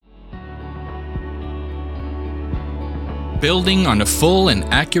building on a full and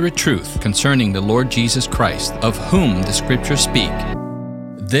accurate truth concerning the Lord Jesus Christ, of whom the Scriptures speak.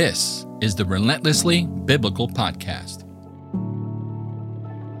 This is the Relentlessly Biblical Podcast.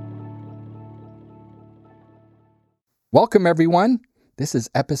 Welcome, everyone. This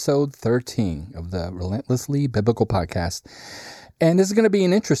is episode 13 of the Relentlessly Biblical Podcast. And this is going to be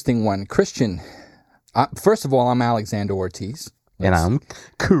an interesting one. Christian, first of all, I'm Alexander Ortiz. And I'm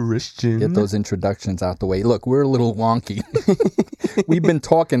Christian. Get those introductions out the way. Look, we're a little wonky. We've been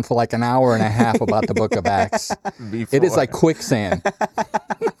talking for like an hour and a half about the book of Acts. It is like quicksand.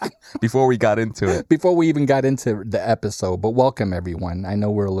 Before we got into it. Before we even got into the episode. But welcome, everyone. I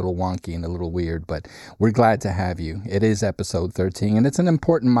know we're a little wonky and a little weird, but we're glad to have you. It is episode 13, and it's an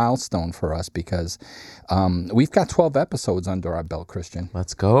important milestone for us because we've got 12 episodes under our belt, Christian.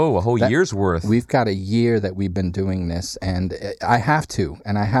 Let's go. A whole year's worth. We've got a year that we've been doing this, and I have to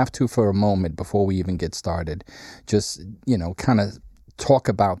for a moment before we even get started, just, kind of talk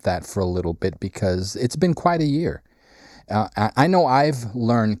about that for a little bit because it's been quite a year. I know I've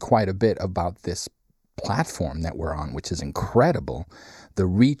learned quite a bit about this platform that we're on, which is incredible. The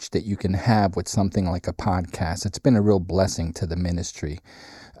reach that you can have with something like a podcast, it's been a real blessing to the ministry.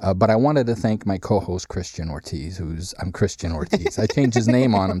 But I wanted to thank my co-host, Christian Ortiz, I'm Christian Ortiz. I changed his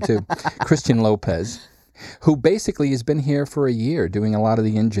name on him too, Christian Lopez, who basically has been here for a year doing a lot of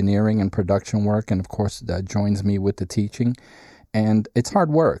the engineering and production work, and of course joins me with the teaching. And it's hard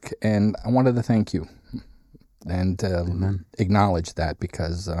work, and I wanted to thank you and acknowledge that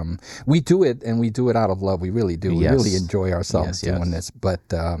because we do it, and we do it out of love. We really do. Yes. We really enjoy ourselves doing this. But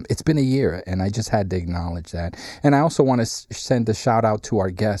it's been a year, and I just had to acknowledge that. And I also want to send a shout out to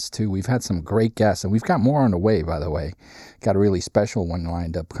our guests, too. We've had some great guests, and we've got more on the way, by the way. Got a really special one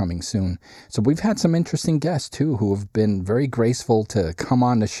lined up coming soon. So we've had some interesting guests, too, who have been very graceful to come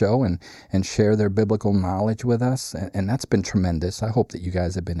on the show and share their biblical knowledge with us. And that's been tremendous. I hope that you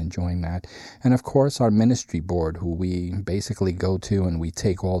guys have been enjoying that. And, of course, our ministry board, who we basically go to and we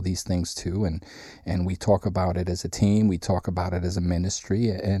take all these things to, and we talk about it as a team. We talk about it as a ministry.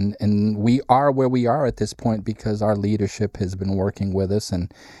 And we are where we are at this point because our leadership has been working with us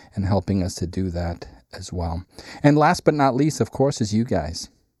and helping us to do that as well. And last but not least, of course, is you guys,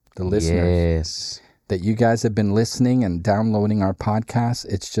 the listeners. Yes. That you guys have been listening and downloading our podcast.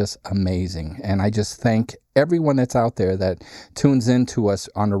 It's just amazing. And I just thank everyone that's out there that tunes into us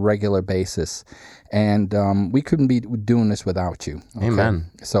on a regular basis. And we couldn't be doing this without you. Okay?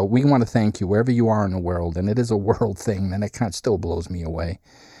 Amen. So we want to thank you wherever you are in the world. And it is a world thing, and it kind of still blows me away.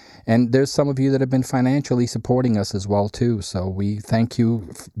 And there's some of you that have been financially supporting us as well, too. So we thank you.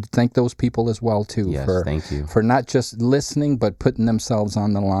 Thank those people as well, too, Yes, thank you. for not just listening, but putting themselves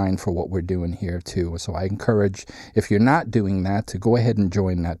on the line for what we're doing here, too. So I encourage, if you're not doing that, to go ahead and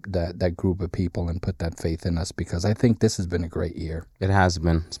join that group of people and put that faith in us, because I think this has been a great year. It has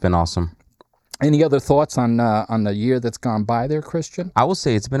been. It's been awesome. Any other thoughts on the year that's gone by there, Christian? I will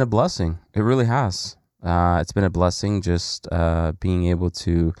say it's been a blessing. It really has. It's been a blessing just being able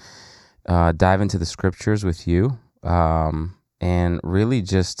to dive into the scriptures with you and really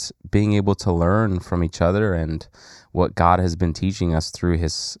just being able to learn from each other and what God has been teaching us through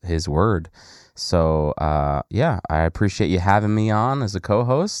his word. So, I appreciate you having me on as a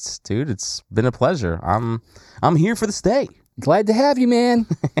co-host. Dude, it's been a pleasure. I'm here for the stay. Glad to have you, man.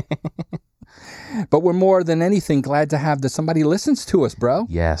 But we're more than anything glad to have that somebody listens to us, bro.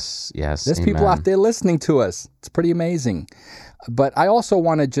 Yes. There's people out there listening to us. It's pretty amazing. But I also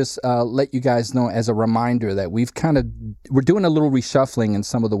want to just let you guys know as a reminder that we're doing a little reshuffling in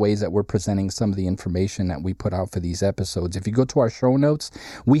some of the ways that we're presenting some of the information that we put out for these episodes. If you go to our show notes,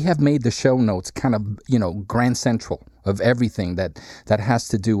 we have made the show notes kind of, grand central of everything that has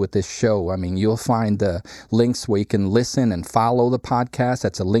to do with this show. I mean, you'll find the links where you can listen and follow the podcast.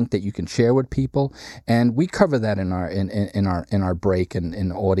 That's a link that you can share with people, and we cover that in our break and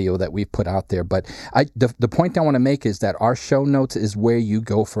in audio that we put out there. But the point I want to make is that our show notes is where you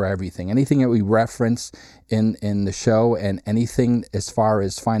go for everything. Anything that we reference in the show, and anything as far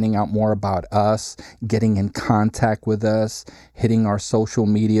as finding out more about us, getting in contact with us, hitting our social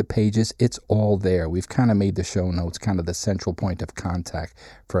media pages, it's all there. We've kind of made the show notes kind of the central point of contact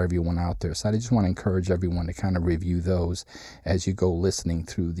for everyone out there. So I just want to encourage everyone to kind of review those as you go listening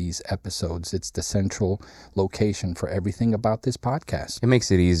through these episodes. It's the central location for everything about this podcast. It makes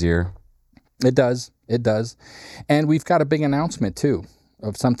it easier. It does. And we've got a big announcement too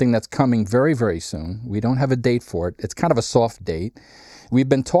of something that's coming very, very soon. We don't have a date for it. It's kind of a soft date. We've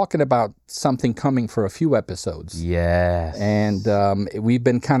been talking about something coming for a few episodes. Yes. And we've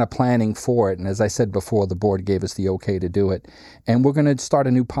been kind of planning for it. And as I said before, the board gave us the okay to do it. And we're going to start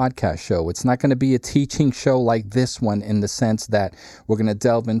a new podcast show. It's not going to be a teaching show like this one in the sense that we're going to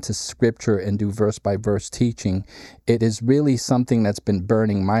delve into scripture and do verse by verse teaching. It is really something that's been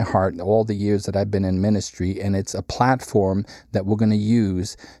burning my heart all the years that I've been in ministry. And it's a platform that we're going to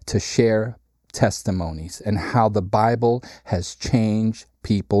use to share testimonies and how the Bible has changed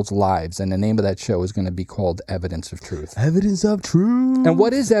people's lives. And the name of that show is going to be called Evidence of Truth. Evidence of Truth. And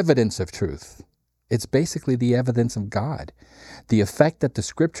what is evidence of truth? It's basically the evidence of God. The effect that the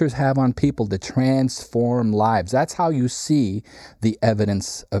scriptures have on people to transform lives. That's how you see the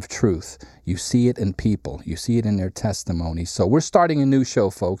evidence of truth. You see it in people. You see it in their testimonies. So we're starting a new show,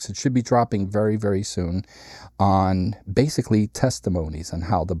 folks. It should be dropping very, very soon on basically testimonies and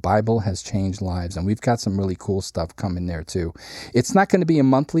how the Bible has changed lives. And we've got some really cool stuff coming there too. It's not going to be a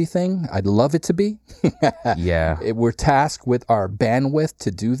monthly thing. I'd love it to be. Yeah. We're tasked with our bandwidth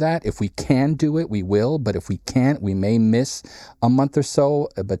to do that. If we can do it, we will. But if we can't, we may miss a month or so.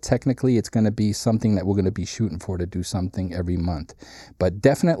 But technically, it's going to be something that we're going to be shooting for to do something every month. But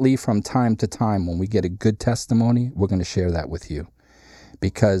definitely from time to time, when we get a good testimony, we're going to share that with you.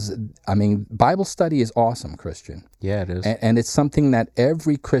 Because, I mean, Bible study is awesome, Christian. Yeah, it is. And it's something that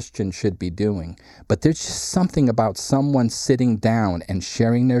every Christian should be doing. But there's just something about someone sitting down and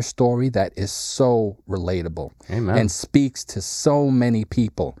sharing their story that is so relatable. Amen. And speaks to so many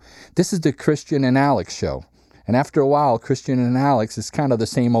people. This is the Christian and Alex show. And after a while, Christian and Alex is kind of the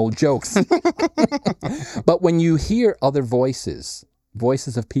same old jokes. But when you hear other voices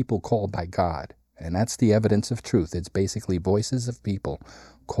of people called by God, and that's the evidence of truth. It's basically voices of people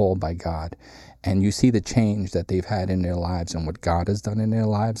called by God. And you see the change that they've had in their lives and what God has done in their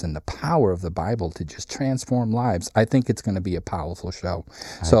lives and the power of the Bible to just transform lives. I think it's going to be a powerful show.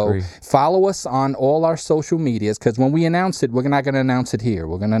 So agree. Follow us on all our social medias, because when we announce it, we're not going to announce it here.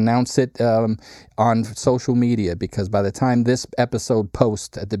 We're going to announce it on social media, because by the time this episode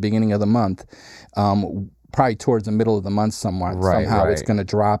posts at the beginning of the month, probably towards the middle of the month somehow it's going to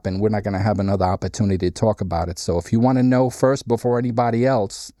drop, and we're not going to have another opportunity to talk about it. So if you want to know first before anybody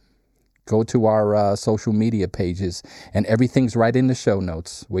else, go to our social media pages, and everything's right in the show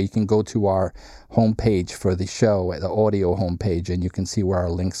notes, where you can go to our homepage for the show, the audio homepage, and you can see where our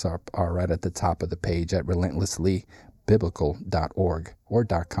links are right at the top of the page at relentlesslybiblical.org or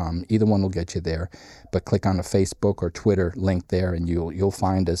 .com. Either one will get you there. But click on the Facebook or Twitter link there, and you'll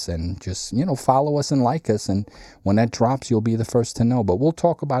find us, and just, follow us and like us. And when that drops, you'll be the first to know. But we'll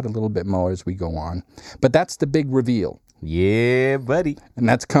talk about it a little bit more as we go on. But that's the big reveal. Yeah, buddy. And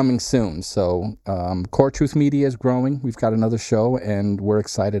that's coming soon. So Core Truth Media is growing. We've got another show, and we're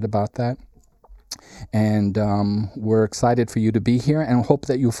excited about that. And we're excited for you to be here, and hope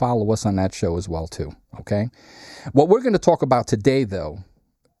that you follow us on that show as well, too. Okay? What we're going to talk about today, though,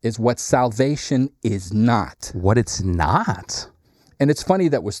 is what salvation is not. What it's not. And it's funny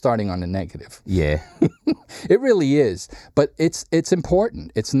that we're starting on the negative. Yeah. It really is. But it's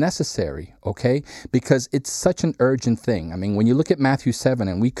important. It's necessary, okay? Because it's such an urgent thing. I mean, when you look at Matthew 7,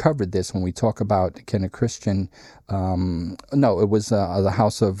 and we covered this when we talk about, can a Christian, it was the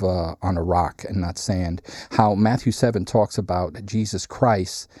house of on a rock and not sand, how Matthew 7 talks about Jesus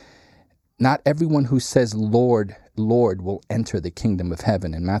Christ. Not everyone who says, Lord, Lord, will enter the kingdom of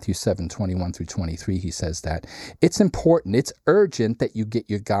heaven. In Matthew 7, 21 through 23, he says that. It's important. It's urgent that you get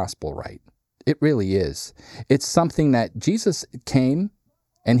your gospel right. It really is. It's something that Jesus came,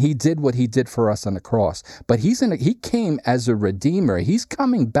 and he did what he did for us on the cross. But he came as a redeemer. He's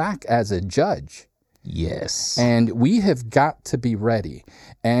coming back as a judge. Yes. And we have got to be ready.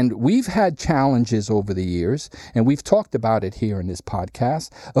 And we've had challenges over the years, and we've talked about it here in this podcast,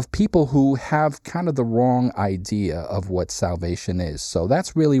 of people who have kind of the wrong idea of what salvation is. So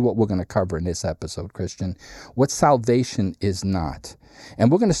that's really what we're going to cover in this episode, Christian. What salvation is not.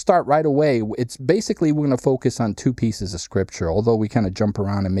 And we're going to start right away. It's basically, we're going to focus on two pieces of scripture, although we kind of jump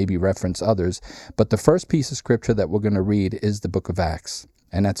around and maybe reference others. But the first piece of scripture that we're going to read is the book of Acts.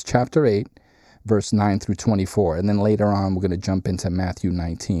 And that's chapter 8. Verse 9 through 24. And then later on, we're going to jump into Matthew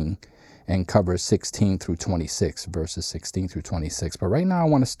 19 and cover 16 through 26, verses 16 through 26. But right now, I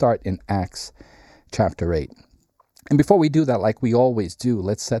want to start in Acts chapter 8. And before we do that, like we always do,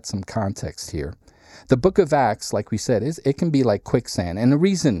 let's set some context here. The book of Acts, like we said, it can be like quicksand. And the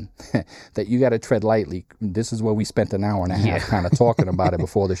reason that you got to tread lightly, this is where we spent an hour and a half kind of talking about it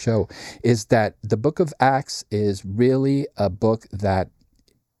before the show, is that the book of Acts is really a book that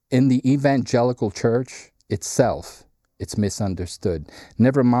in the evangelical church itself, it's misunderstood.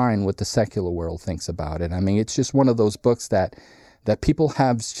 Never mind what the secular world thinks about it. I mean, it's just one of those books that that people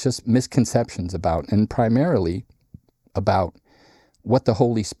have just misconceptions about, and primarily about what the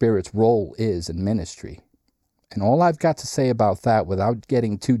Holy Spirit's role is in ministry. And all I've got to say about that, without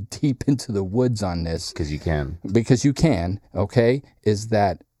getting too deep into the woods on this, Because you can, okay, is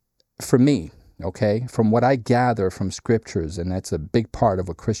that for me, okay, from what I gather from scriptures, and that's a big part of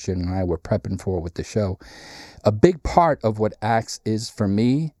what Christian and I were prepping for with the show, a big part of what Acts is for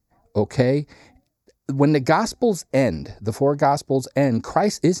me, okay, when the Gospels end, the 4 Gospels end,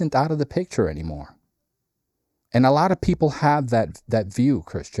 Christ isn't out of the picture anymore. And a lot of people have that view,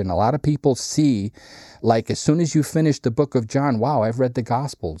 Christian. A lot of people see, like, as soon as you finish the book of John, wow, I've read the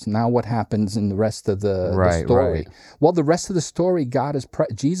Gospels. Now what happens in the rest of the story? Right. Well, the rest of the story,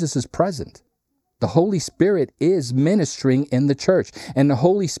 Jesus is present. The Holy Spirit is ministering in the church, and the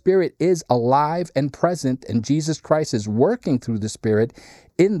Holy Spirit is alive and present, and Jesus Christ is working through the Spirit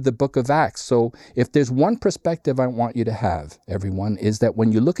in the book of Acts. So if there's one perspective I want you to have, everyone, is that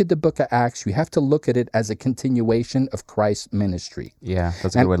when you look at the book of Acts, you have to look at it as a continuation of Christ's ministry. Yeah,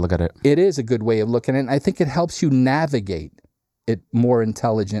 that's a good way to look at it. It is a good way of looking at it, and I think it helps you navigate it more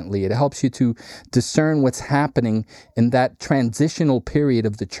intelligently. It helps you to discern what's happening in that transitional period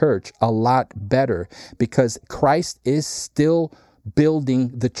of the church a lot better, because Christ is still building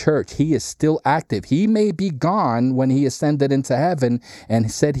the church. He is still active. He may be gone when he ascended into heaven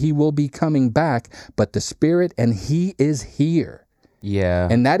and said he will be coming back, but the Spirit and he is here. Yeah.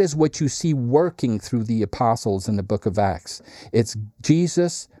 And that is what you see working through the apostles in the book of Acts. It's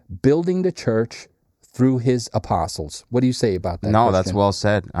Jesus building the church through his apostles. What do you say about that? No, Christian? that's well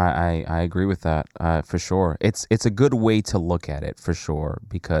said. I agree with that for sure. It's a good way to look at it for sure,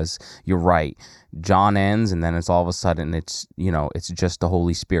 because you're right. John ends, and then it's all of a sudden it's just the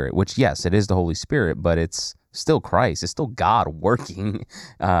Holy Spirit, which, yes, it is the Holy Spirit, but it's still Christ. It's still God working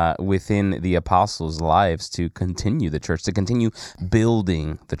within the apostles' lives to continue the church, to continue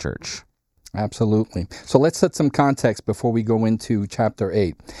building the church. Absolutely. So let's set some context before we go into chapter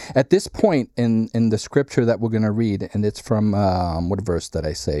 8. At this point in the scripture that we're going to read, and it's from, what verse did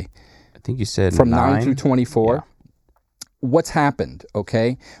I say? I think you said from 9 through 24. Yeah. What's happened,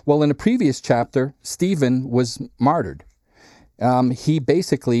 okay? Well, in the previous chapter, Stephen was martyred. He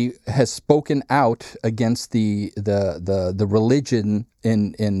basically has spoken out against the religion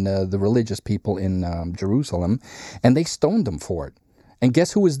in the religious people in Jerusalem, and they stoned him for it. And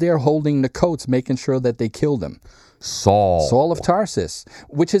guess who was there holding the coats, making sure that they killed him? Saul of Tarsus,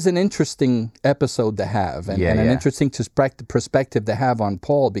 which is an interesting episode to have, and an interesting perspective to have on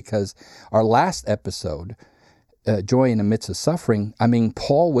Paul, because our last episode, Joy in the Midst of Suffering, I mean,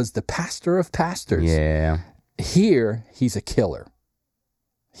 Paul was the pastor of pastors. Yeah. Here, he's a killer.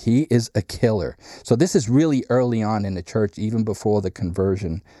 He is a killer. So this is really early on in the church, even before the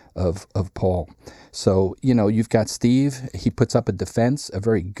conversion of Paul. So, you've got Steve. He puts up a defense, a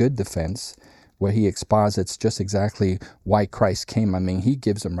very good defense, where he exposits just exactly why Christ came. I mean, he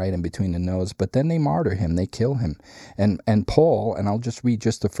gives him right in between the nose, but then they martyr him, they kill him. And Paul, and I'll just read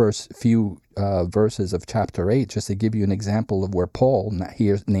just the first few verses of chapter 8, just to give you an example of where Paul,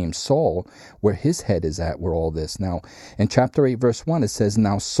 here named Saul, where his head is at, where all this. Now, in chapter 8, verse 1, it says,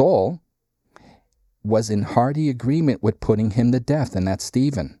 "Now Saul was in hearty agreement with putting him to death," and that's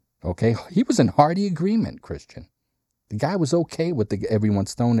Stephen. Okay, he was in hearty agreement, Christian. The guy was okay with everyone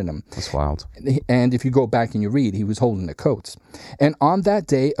stoning him. That's wild. And if you go back and you read, he was holding the coats. "And on that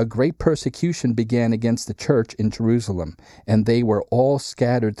day, a great persecution began against the church in Jerusalem, and they were all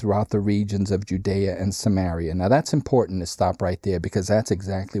scattered throughout the regions of Judea and Samaria." Now that's important to stop right there, because that's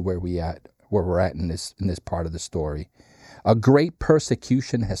exactly where we're at in this part of the story. A great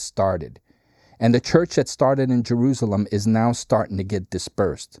persecution has started, and the church that started in Jerusalem is now starting to get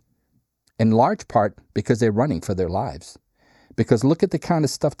dispersed. In large part because they're running for their lives. Because look at the kind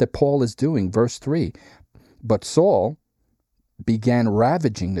of stuff that Paul is doing. Verse 3, "But Saul began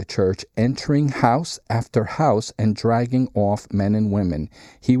ravaging the church, entering house after house and dragging off men and women.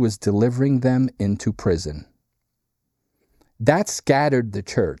 He was delivering them into prison." That scattered the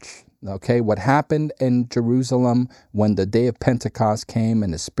church. Okay, what happened in Jerusalem when the day of Pentecost came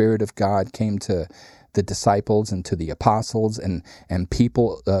and the Spirit of God came to the disciples and to the apostles, and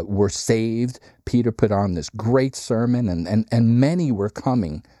people were saved. Peter put on this great sermon, and many were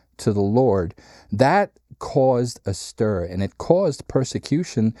coming to the Lord. That caused a stir, and it caused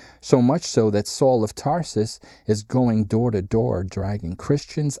persecution, so much so that Saul of Tarsus is going door to door, dragging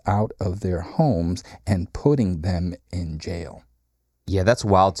Christians out of their homes and putting them in jail. Yeah, that's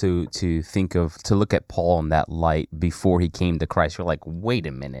wild to think of, to look at Paul in that light before he came to Christ. You're like, wait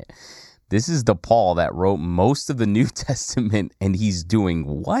a minute. This is the Paul that wrote most of the New Testament, and he's doing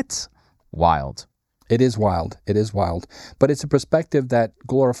what? Wild. It is wild. It is wild. But it's a perspective that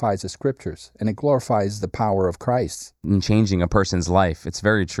glorifies the scriptures, and it glorifies the power of Christ. In changing a person's life. It's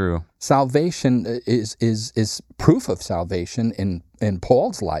very true. Salvation is proof of salvation in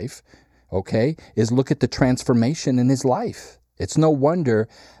Paul's life, okay, is look at the transformation in his life. It's no wonder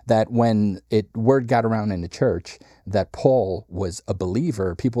that when word got around in the church that Paul was a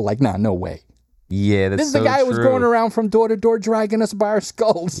believer, people were like, nah, no way. Yeah, that's This is the guy who was going around from door to door dragging us by our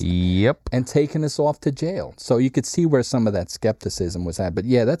skulls. Yep. And taking us off to jail. So you could see where some of that skepticism was at. But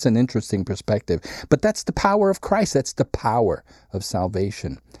yeah, that's an interesting perspective. But that's the power of Christ. That's the power of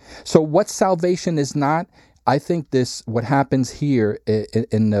salvation. So what salvation is not, I think what happens here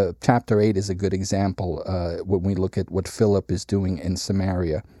in chapter 8 is a good example when we look at what Philip is doing in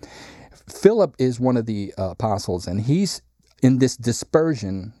Samaria. Philip is one of the apostles, and he's in this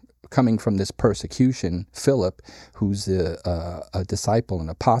dispersion coming from this persecution. Philip, who's a disciple, an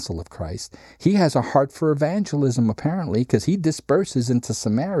apostle of Christ, he has a heart for evangelism, apparently, because he disperses into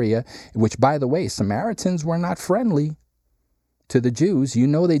Samaria, which, by the way, Samaritans were not friendly to the Jews. You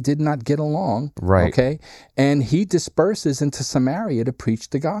know, they did not get along. Right. Okay. And he disperses into Samaria to preach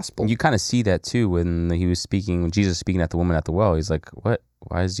the gospel. You kind of see that too when Jesus was speaking at the woman at the well. He's like, what?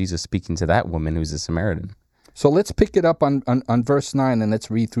 Why is Jesus speaking to that woman who's a Samaritan? So let's pick it up on verse 9 and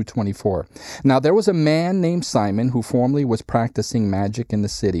let's read through 24. Now there was a man named Simon who formerly was practicing magic in the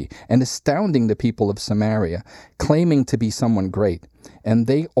city and astounding the people of Samaria, claiming to be someone great. And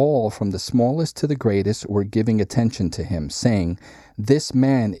they all, from the smallest to the greatest, were giving attention to him, saying, "This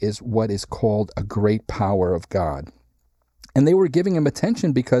man is what is called a great power of God." And they were giving him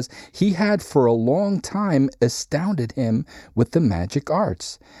attention because he had for a long time astounded him with the magic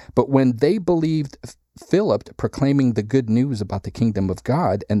arts. But when they believed Philip proclaiming the good news about the kingdom of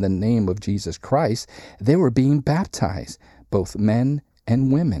God and the name of Jesus Christ, they were being baptized, both men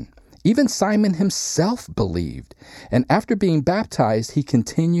and women. Even Simon himself believed. And after being baptized, he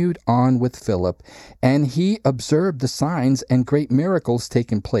continued on with Philip, and he observed the signs and great miracles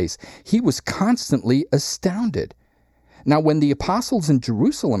taking place. He was constantly astounded. Now, when the apostles in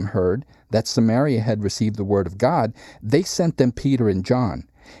Jerusalem heard that Samaria had received the word of God, they sent them Peter and John,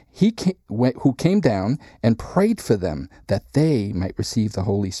 who came down and prayed for them that they might receive the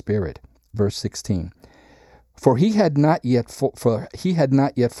Holy Spirit. Verse 16. For he had not yet fallen,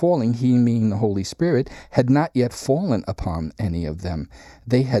 he meaning the Holy Spirit, had not yet fallen upon any of them.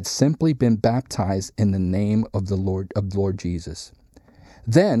 They had simply been baptized in the name of the Lord Jesus.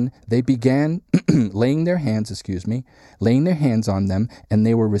 Then they began laying their hands on them, and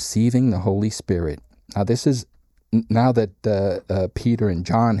they were receiving the Holy Spirit. Now this is now that Peter and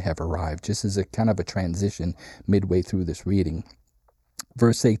John have arrived, just as a kind of a transition midway through this reading.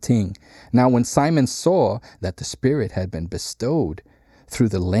 Verse 18, now when Simon saw that the Spirit had been bestowed through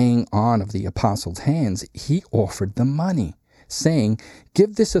the laying on of the apostles' hands, he offered them money, saying,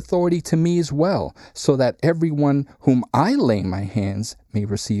 "Give this authority to me as well, so that everyone whom I lay my hands may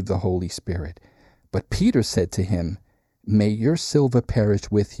receive the Holy Spirit." But Peter said to him, "May your silver perish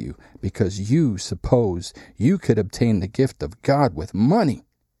with you, because you suppose you could obtain the gift of God with money.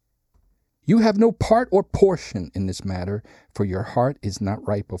 You have no part or portion in this matter, for your heart is not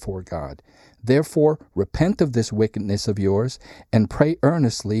right before God. Therefore, repent of this wickedness of yours, and pray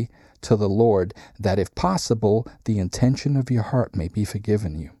earnestly to the Lord, that if possible, the intention of your heart may be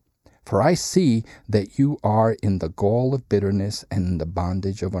forgiven you. For I see that you are in the gall of bitterness and in the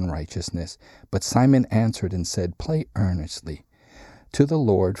bondage of unrighteousness." But Simon answered and said, "Pray earnestly to the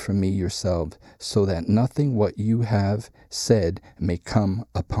Lord for me yourselves, so that nothing what you have said may come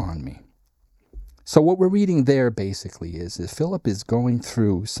upon me." So what we're reading there basically is that Philip is going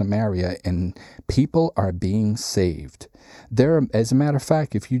through Samaria and people are being saved. There, as a matter of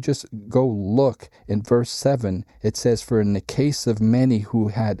fact, if you just go look in verse 7, it says, "For in the case of many who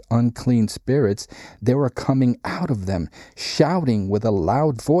had unclean spirits, they were coming out of them, shouting with a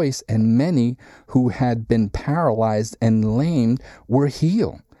loud voice, and many who had been paralyzed and lamed were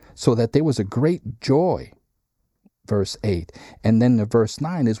healed, so that there was a great joy." Verse 8. And then the verse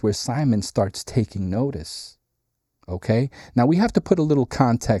 9 is where Simon starts taking notice. Okay? Now we have to put a little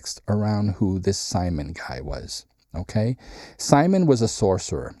context around who this Simon guy was. Okay? Simon was a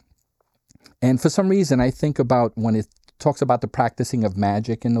sorcerer. And for some reason, I think about when it talks about the practicing of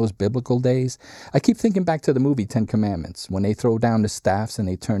magic in those biblical days, I keep thinking back to the movie 10 Commandments, when they throw down the staffs and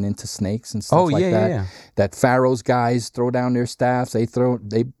they turn into snakes and stuff like that. Yeah. That Pharaoh's guys throw down their staffs,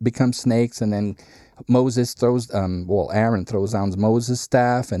 they become snakes, and then Moses Aaron throws down Moses'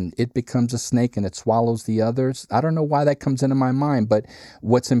 staff and it becomes a snake and it swallows the others. I don't know why that comes into my mind, but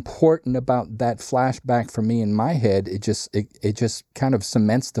what's important about that flashback for me in my head, it just kind of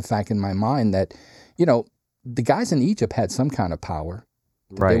cements the fact in my mind that, the guys in Egypt had some kind of power.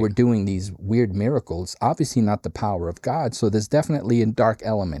 Right. They were doing these weird miracles, obviously not the power of God. So there's definitely a dark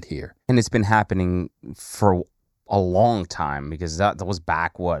element here. And it's been happening for a long time, because that was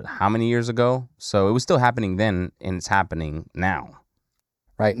back, how many years ago? So it was still happening then, and it's happening now.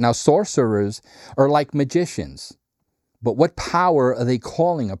 Right. Now, sorcerers are like magicians. But what power are they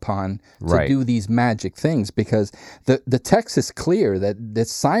calling upon to do these magic things? Because the text is clear that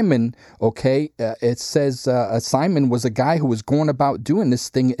Simon, it says Simon was a guy who was going about doing this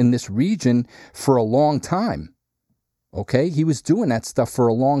thing in this region for a long time. Okay, he was doing that stuff for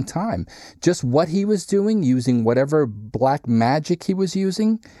a long time. Just what he was doing, using whatever black magic he was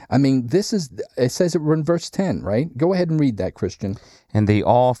using. I mean, it says it in verse 10, right? Go ahead and read that, Christian. And they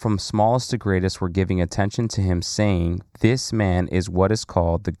all, from smallest to greatest, were giving attention to him, saying, "This man is what is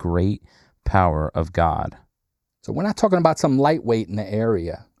called the great power of God." So we're not talking about some lightweight in the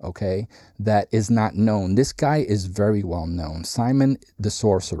area, okay, that is not known. This guy is very well known. Simon the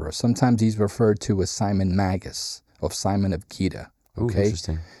sorcerer. Sometimes he's referred to as Simon Magus, of Simon of Gita. Okay. Ooh,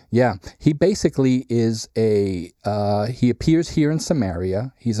 interesting. Yeah. He basically is he appears here in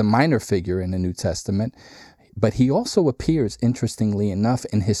Samaria. He's a minor figure in the New Testament, but he also appears, interestingly enough,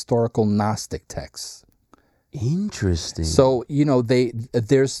 in historical Gnostic texts. Interesting. So,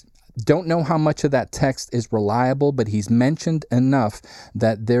 don't know how much of that text is reliable, but he's mentioned enough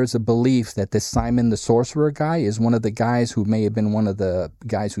that there's a belief that this Simon the sorcerer guy is one of the guys who may have been one of the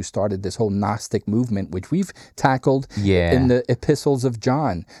guys who started this whole Gnostic movement, which we've tackled in the epistles of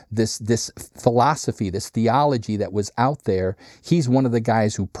John. This philosophy, this theology that was out there, he's one of the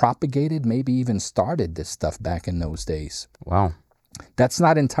guys who propagated, maybe even started this stuff back in those days. Wow. That's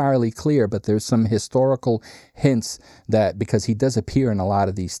not entirely clear, but there's some historical hints that, because he does appear in a lot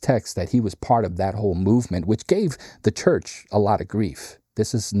of these texts, that he was part of that whole movement, which gave the church a lot of grief.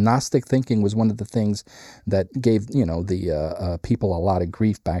 Gnostic thinking was one of the things that gave, the people a lot of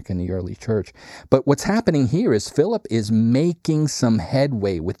grief back in the early church. But what's happening here is Philip is making some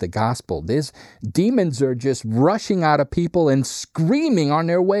headway with the gospel. These demons are just rushing out of people and screaming on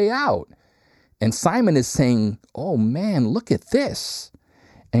their way out. And Simon is saying, "Oh man, look at this."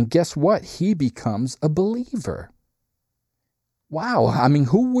 And guess what? He becomes a believer. Wow. I mean,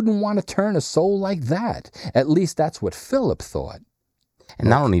 who wouldn't want to turn a soul like that? At least that's what Philip thought. And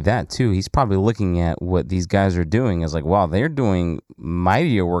not only that, too, he's probably looking at what these guys are doing as like, wow, they're doing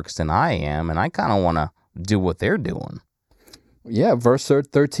mightier works than I am, and I kind of want to do what they're doing. Yeah, verse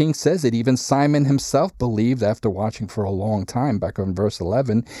 13 says it. Even Simon himself believed after watching for a long time, back on verse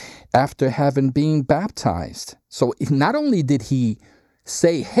 11, after having been baptized. So not only did he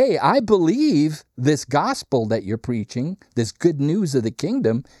say, "Hey, I believe this gospel that you're preaching, this good news of the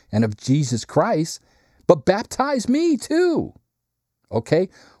kingdom and of Jesus Christ, but baptize me too." Okay?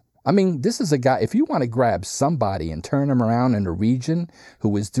 I mean, this is a guy, if you want to grab somebody and turn him around in a region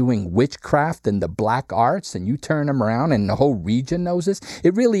who is doing witchcraft and the black arts, and you turn him around and the whole region knows this,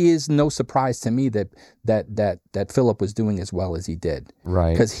 it really is no surprise to me that Philip was doing as well as he did.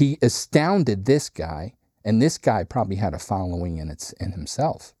 Right. Because he astounded this guy, and this guy probably had a following in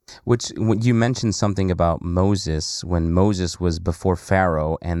himself. Which, when you mentioned something about Moses, when Moses was before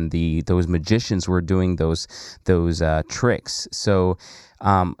Pharaoh and those magicians were doing those tricks. So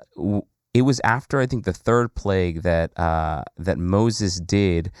it was after, I think, the third plague that Moses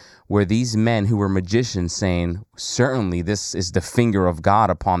did, where these men who were magicians saying, "Certainly this is the finger of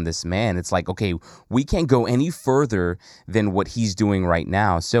God upon this man." It's like, okay, we can't go any further than what he's doing right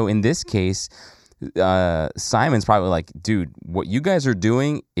now. So in this case, Simon's probably like, "Dude, what you guys are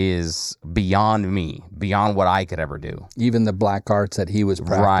doing is beyond me, beyond what I could ever do." Even the black arts that he was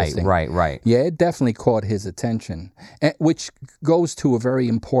practicing. Right. Yeah, it definitely caught his attention, which goes to a very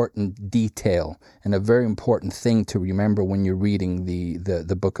important detail and a very important thing to remember when you're reading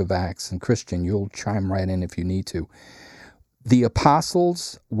the book of Acts. And Christian, you'll chime right in if you need to. The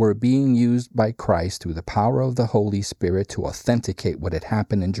apostles were being used by Christ through the power of the Holy Spirit to authenticate what had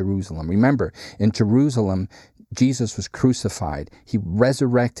happened in Jerusalem. Remember, in Jerusalem, Jesus was crucified, he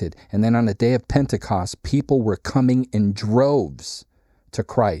resurrected, and then on the day of Pentecost, people were coming in droves to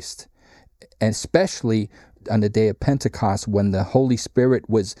Christ. And especially on the day of Pentecost, when the Holy Spirit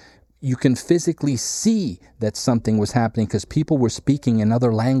you can physically see that something was happening because people were speaking in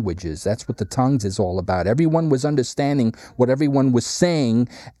other languages. That's what the tongues is all about. Everyone was understanding what everyone was saying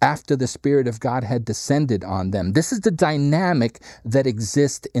after the Spirit of God had descended on them. This is the dynamic that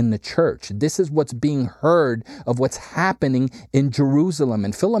exists in the church. This is what's being heard of what's happening in Jerusalem.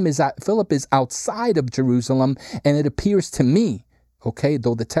 And Philip is outside of Jerusalem, and it appears to me Okay,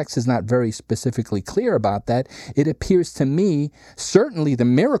 though the text is not very specifically clear about that, it appears to me, certainly the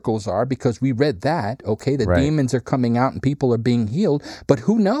miracles are, because we read that, okay, the demons are coming out and people are being healed, but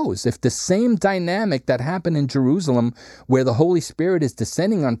who knows if the same dynamic that happened in Jerusalem where the Holy Spirit is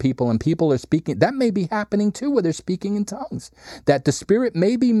descending on people and people are speaking, that may be happening too where they're speaking in tongues, that the Spirit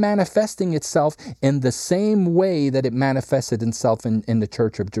may be manifesting itself in the same way that it manifested itself in the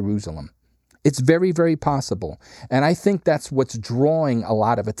church of Jerusalem. It's very, very possible. And I think that's what's drawing a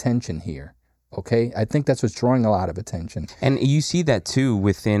lot of attention here. Okay? I think that's what's drawing a lot of attention. And you see that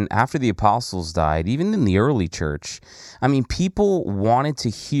too after the apostles died, even in the early church. I mean, people wanted to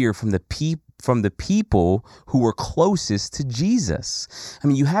hear from the people who were closest to Jesus. I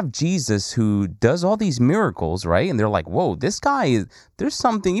mean, you have Jesus who does all these miracles, right? And they're like, whoa, this guy there's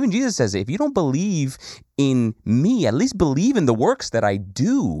something, even Jesus says, if you don't believe in me, at least believe in the works that I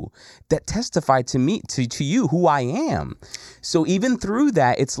do that testify to me, to you who I am. So even through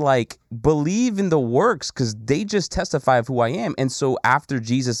that, it's like, believe in the works because they just testify of who I am. And so after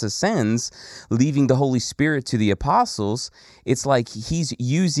Jesus ascends, leaving the Holy Spirit to the apostles, it's like he's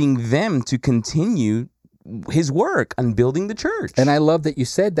using them to continue his work on building the church. And I love that you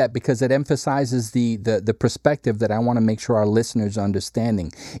said that because it emphasizes the perspective that I want to make sure our listeners are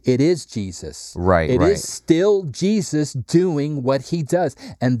understanding. It is Jesus. Right. It is still Jesus doing what he does.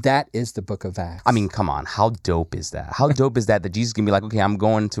 And that is the book of Acts. I mean, come on. How dope is that? How dope is that Jesus can be like, okay, I'm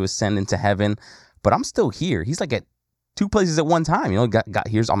going to ascend into heaven, but I'm still here. He's like at two places at one time. You know, I'm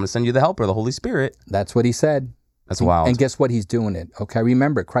going to send you the Helper, the Holy Spirit. That's what he said. That's wild. And guess what? He's doing it. Okay.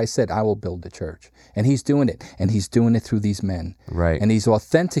 Remember, Christ said, I will build the church. And he's doing it. And he's doing it through these men. Right. And he's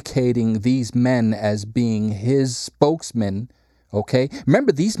authenticating these men as being his spokesmen. Okay.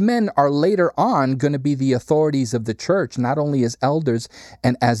 Remember, these men are later on going to be the authorities of the church, not only as elders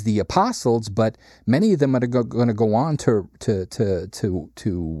and as the apostles, but many of them are going to go on to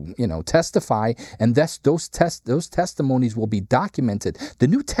testify. And those testimonies will be documented. The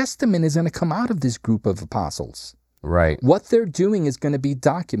New Testament is going to come out of this group of apostles. Right. What they're doing is going to be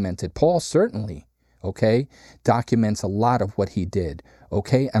documented. Paul certainly, documents a lot of what he did.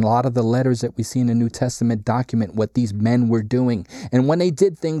 And a lot of the letters that we see in the New Testament document what these men were doing. And when they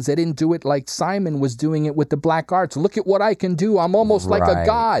did things, they didn't do it like Simon was doing it with the black arts. Look at what I can do. I'm almost like a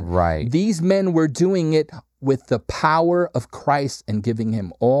god. Right. These men were doing it with the power of Christ and giving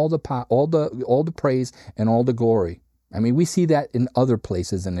him all the praise and all the glory. I mean, we see that in other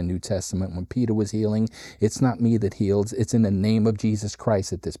places in the New Testament. When Peter was healing, it's not me that heals. It's in the name of Jesus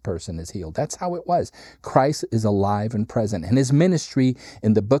Christ that this person is healed. That's how it was. Christ is alive and present. And his ministry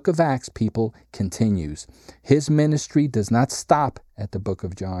in the book of Acts, people, continues. His ministry does not stop at the book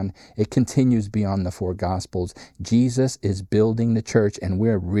of John. It continues beyond the four Gospels. Jesus is building the church, and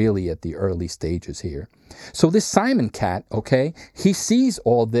we're really at the early stages here. So this Simon cat, he sees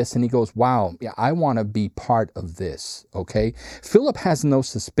all this and he goes, wow, yeah, I want to be part of this, Philip has no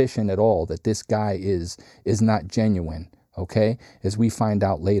suspicion at all that this guy is not genuine, as we find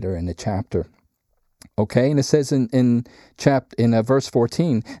out later in the chapter. And it says in verse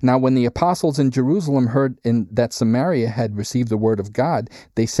 14, now when the apostles in Jerusalem heard that Samaria had received the word of God,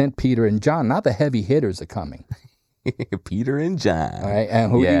 they sent Peter and John. Now the heavy hitters are coming. Peter and John. All right,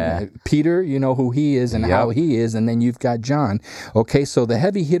 and Peter, you know who he is and how he is, and then you've got John. So the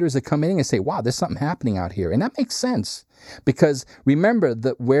heavy hitters are coming in and say, wow, there's something happening out here. And that makes sense. Because remember,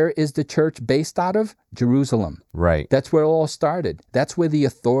 where is the church based out of? Jerusalem. Right. That's where it all started. That's where the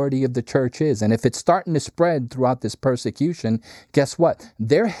authority of the church is. And if it's starting to spread throughout this persecution, guess what?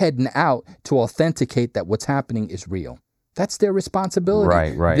 They're heading out to authenticate that what's happening is real. That's their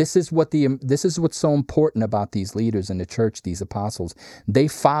responsibility. Right. This is what's so important about these leaders in the church, these apostles. They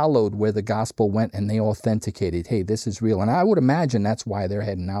followed where the gospel went and they authenticated, hey, this is real. And I would imagine that's why they're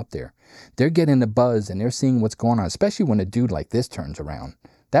heading out there. They're getting the buzz and they're seeing what's going on, especially when a dude like this turns around.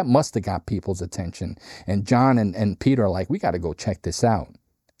 That must have got people's attention. And John and Peter are like, we got to go check this out.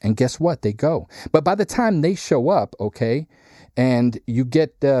 And guess what? They go. But by the time they show up, and you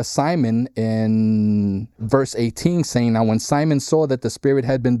get Simon in verse 18 saying, now when Simon saw that the Spirit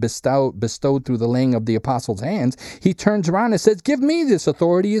had been bestowed through the laying of the apostles' hands, he turns around and says, give me this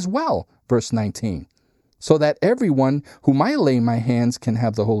authority as well. Verse 19, so that everyone whom I lay my hands can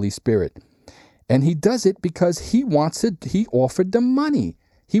have the Holy Spirit. And he does it because he wants it. He offered them money.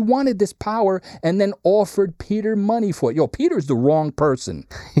 He wanted this power and then offered Peter money for it. Peter's the wrong person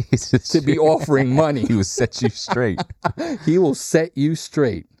to be offering money. He will set you straight. He will set you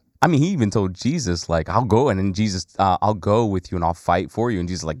straight. I mean, he even told Jesus, like, I'll go, and then Jesus, I'll go with you and I'll fight for you. And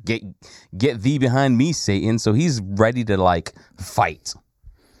Jesus, like, get thee behind me, Satan. So he's ready to, like, fight.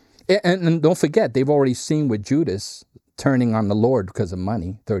 And don't forget, they've already seen with Judas, turning on the Lord because of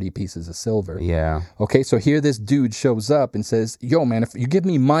money, 30 pieces of silver. Yeah. Okay, so here this dude shows up and says, yo, man, if you give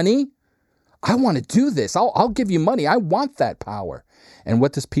me money, I want to do this. I'll give you money. I want that power. And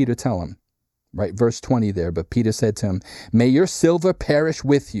what does Peter tell him? Right, verse 20 there. But Peter said to him, may your silver perish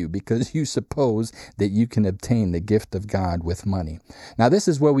with you because you suppose that you can obtain the gift of God with money. Now, this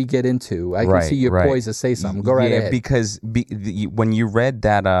is where we get into. I can see you're poised to say something. Go right ahead. Because when you read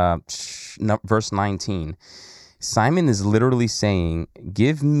that verse 19, Simon is literally saying,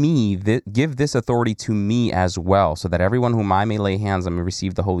 give this authority to me as well, so that everyone whom I may lay hands on may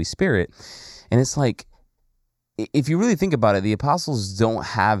receive the Holy Spirit. And it's like, if you really think about it, the apostles don't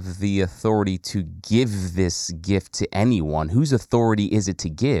have the authority to give this gift to anyone. Whose authority is it to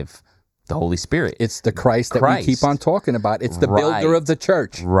give? The Holy Spirit. It's the Christ that we keep on talking about. It's the builder of the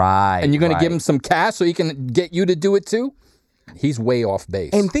church. Right. And you're going to give him some cash so he can get you to do it too? He's way off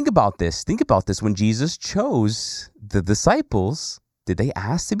base. And think about this. When Jesus chose the disciples, did they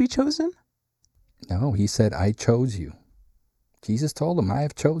ask to be chosen? No, he said, I chose you. Jesus told them, I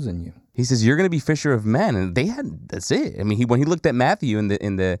have chosen you. He says, you're going to be fisher of men. And that's it. I mean, when he looked at Matthew in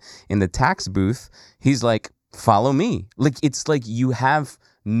the tax booth, he's like, follow me. Like, it's like you have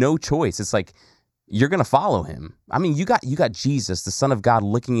no choice. It's like, you're going to follow him. I mean, you got Jesus, the Son of God,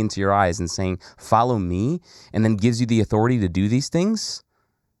 looking into your eyes and saying, follow me, and then gives you the authority to do these things.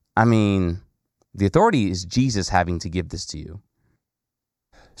 I mean, the authority is Jesus having to give this to you.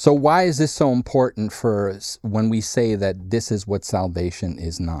 So why is this so important for us when we say that this is what salvation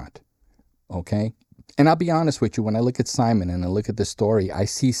is not? Okay? And I'll be honest with you, when I look at Simon and I look at the story, I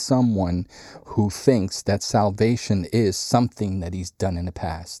see someone who thinks that salvation is something that he's done in the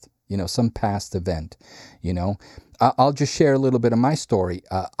past, some past event, I'll just share a little bit of my story.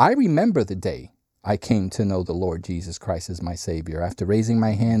 I remember the day I came to know the Lord Jesus Christ as my Savior. After raising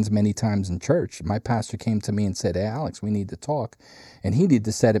my hands many times in church, my pastor came to me and said, hey, Alex, we need to talk. And he needed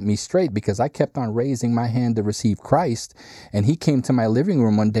to set me straight because I kept on raising my hand to receive Christ. And he came to my living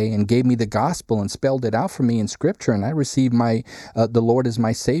room one day and gave me the gospel and spelled it out for me in Scripture. And I received the Lord as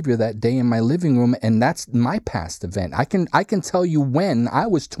my Savior that day in my living room. And that's my past event. I can tell you when I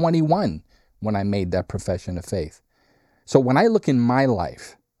was 21 when I made that profession of faith. So when I look in my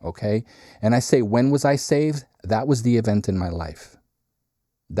life, okay, and I say, when was I saved? That was the event in my life.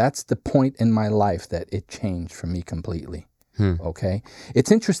 That's the point in my life that it changed for me completely. Okay.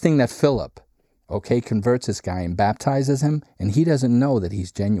 It's interesting that Philip, converts this guy and baptizes him, and he doesn't know that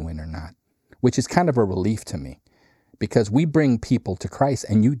he's genuine or not, which is kind of a relief to me because we bring people to Christ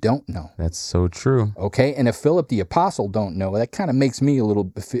and you don't know. That's so true. Okay. And if Philip the apostle don't know, that kind of makes me a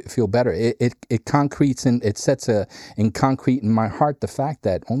little feel better. It concretes and it sets in concrete in my heart the fact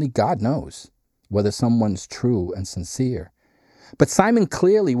that only God knows whether someone's true and sincere. But Simon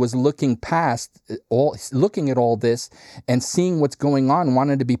clearly was looking at all this and seeing what's going on,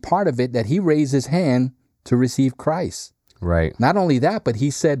 wanted to be part of it, that he raised his hand to receive Christ. Right. Not only that, but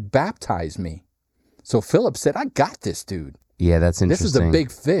he said, baptize me. So Philip said, I got this, dude. Yeah, that's interesting. This is a big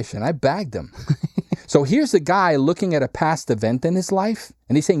fish, and I bagged him. So here's a guy looking at a past event in his life,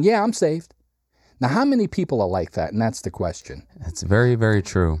 and he's saying, yeah, I'm saved. Now, how many people are like that? And that's the question. That's very, very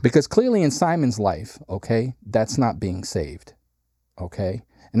true. Because clearly in Simon's life, that's not being saved. Okay.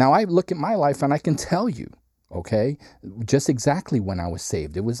 Now I look at my life and I can tell you, just exactly when I was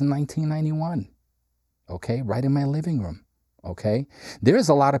saved. It was in 1991. Right in my living room. There's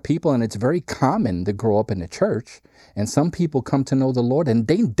a lot of people, and it's very common to grow up in the church, and some people come to know the Lord and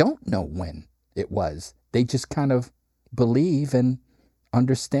they don't know when it was. They just kind of believe and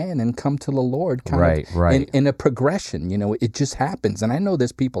understand and come to the Lord in a progression. It just happens. And I know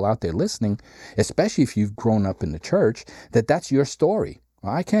there's people out there listening, especially if you've grown up in the church, that's your story.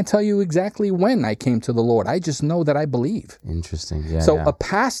 I can't tell you exactly when I came to the Lord. I just know that I believe. Interesting. Yeah. So a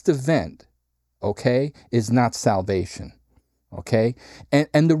past event, is not salvation.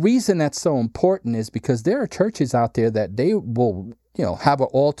 And the reason that's so important is because there are churches out there that they will have an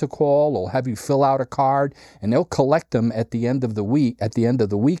altar call or have you fill out a card, and they'll collect them at the end of the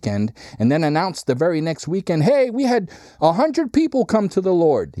weekend, and then announce the very next weekend, hey, we had 100 people come to the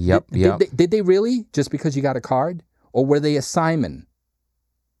Lord. Yep. Did they really? Just because you got a card? Or were they a Simon?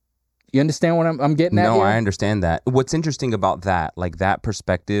 You understand what I'm getting at here? No, I understand that. What's interesting about that, like that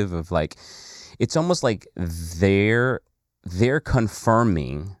perspective of like, it's almost like they're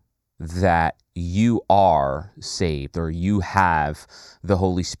confirming that you are saved, or you have the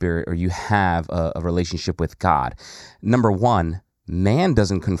Holy Spirit, or you have a relationship with God. Number one, man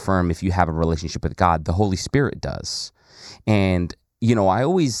doesn't confirm if you have a relationship with God. The Holy Spirit does. And, I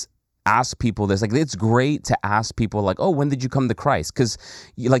always ask people this. Like, it's great to ask people like, oh, when did you come to Christ? Because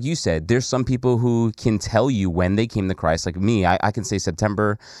like you said, there's some people who can tell you when they came to Christ. Like me, I can say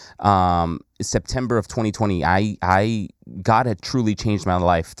September of 2020, God had truly changed my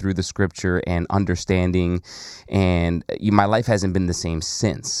life through the scripture and understanding, and my life hasn't been the same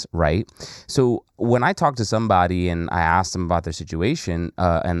since, right? So when I talk to somebody and I ask them about their situation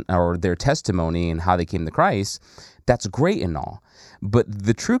or their testimony and how they came to Christ, that's great and all. But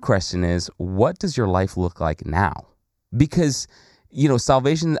the true question is, what does your life look like now? Because,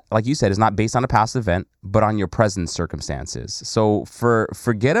 salvation, like you said, is not based on a past event, but on your present circumstances. So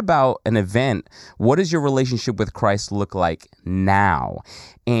forget about an event. What does your relationship with Christ look like now?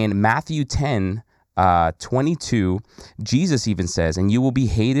 And Matthew 10:22, Jesus even says, and you will be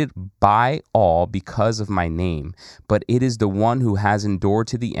hated by all because of my name, but it is the one who has endured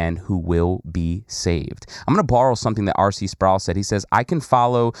to the end who will be saved. I'm going to borrow something that R.C. Sproul said. He says, a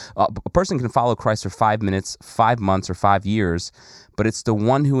person can follow Christ for 5 minutes, 5 months, or 5 years, but it's the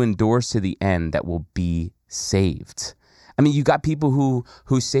one who endures to the end that will be saved. I mean, you got people who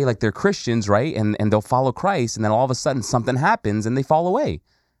say like they're Christians, right? And they'll follow Christ, and then all of a sudden something happens and they fall away.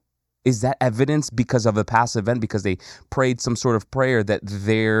 Is that evidence because of a past event, because they prayed some sort of prayer that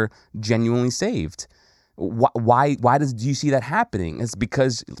they're genuinely saved? Why do you see that happening? It's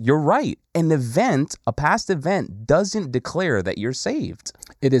because you're right. A past event doesn't declare that you're saved.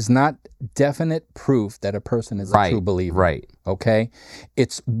 It is not definite proof that a person is a true believer. Right. Okay?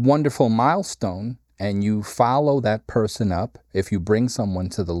 It's wonderful milestone, and you follow that person up. If you bring someone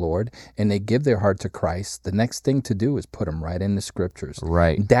to the Lord and they give their heart to Christ, the next thing to do is put them right in the scriptures.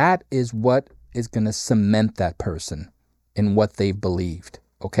 Right. That is what is going to cement that person in what they've believed.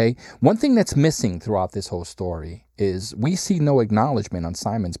 Okay? One thing that's missing throughout this whole story is we see no acknowledgement on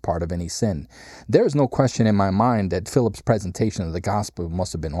Simon's part of any sin. There is no question in my mind that Philip's presentation of the gospel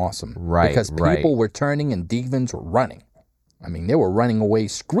must have been awesome. Right. Because people were turning and demons were running. I mean, they were running away,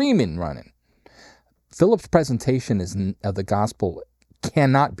 screaming, running. Philip's presentation of the gospel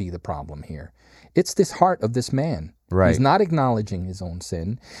cannot be the problem here. It's this heart of this man. Right. He's not acknowledging his own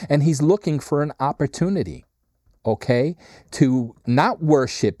sin, and he's looking for an opportunity, okay, to not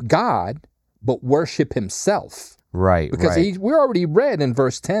worship God, but worship himself. Right. Because we already read in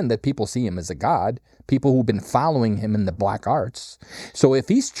verse 10 that people see him as a god, people who've been following him in the black arts. So if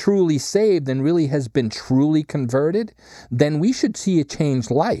he's truly saved and really has been truly converted, then we should see a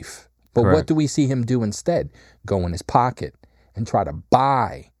changed life. But Correct. What do we see him do instead? Go in his pocket and try to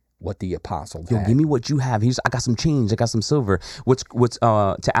buy what the apostle had. Give me what you have. I got some change. I got some silver. What's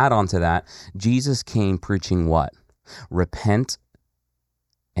to add on to that, Jesus came preaching what? Repent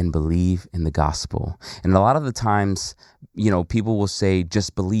and believe in the gospel. And a lot of the times, people will say,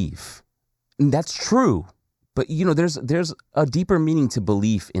 just believe. And that's true. But, there's a deeper meaning to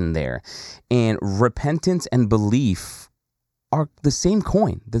belief in there. And repentance and belief are the same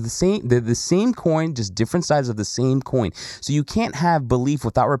coin. They're the same coin, just different sides of the same coin. So you can't have belief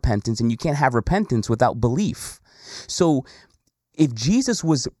without repentance, and you can't have repentance without belief. So if Jesus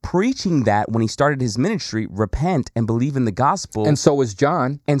was preaching that when he started his ministry, repent and believe in the gospel. And so was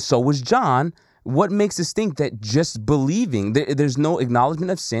John. What makes us think that just believing, there's no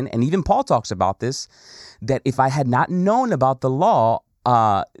acknowledgement of sin? And even Paul talks about this, that if I had not known about the law,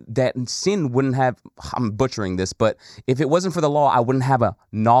 that sin wouldn't have, I'm butchering this, but if it wasn't for the law, I wouldn't have a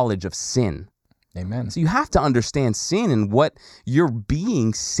knowledge of sin. Amen. So you have to understand sin and what you're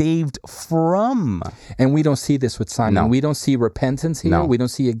being saved from. And we don't see this with Simon. No. We don't see repentance here. No. We don't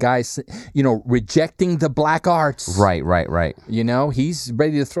see a guy, rejecting the black arts. Right. He's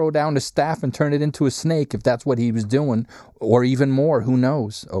ready to throw down the staff and turn it into a snake if that's what he was doing, or even more. Who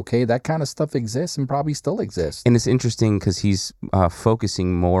knows? Okay, that kind of stuff exists and probably still exists. And it's interesting because he's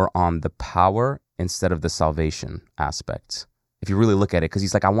focusing more on the power instead of the salvation aspect. If you really look at it, because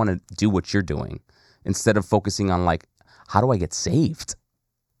he's like, I want to do what you're doing, instead of focusing on like, how do I get saved?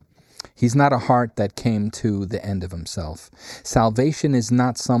 He's not a heart that came to the end of himself. Salvation is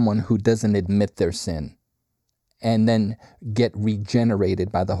not someone who doesn't admit their sin and then get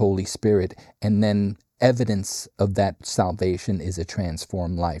regenerated by the Holy Spirit, and then evidence of that salvation is a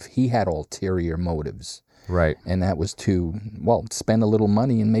transformed life. He had ulterior motives. Right. And that was to, spend a little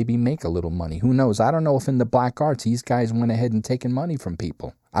money and maybe make a little money. Who knows? I don't know if in the black arts these guys went ahead and taken money from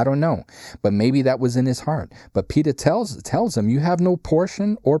people. I don't know. But maybe that was in his heart. But Peter tells him, you have no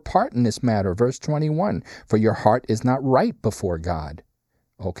portion or part in this matter. Verse 21, for your heart is not right before God.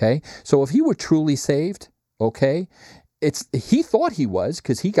 Okay? So if he were truly saved, okay, he thought he was,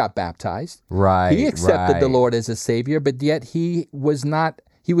 because he got baptized. Right. He accepted the Lord as a savior, but yet he was not.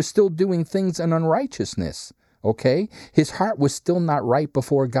 He was still doing things in unrighteousness. Okay? His heart was still not right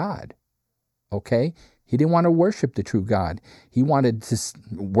before God. Okay? He didn't want to worship the true God. He wanted to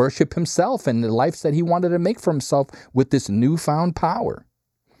worship himself and the life that he wanted to make for himself with this newfound power.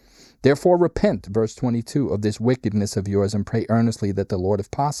 Therefore repent, verse 22, of this wickedness of yours and pray earnestly that the Lord,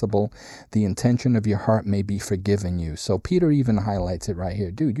 if possible, the intention of your heart may be forgiven you. So Peter even highlights it right here.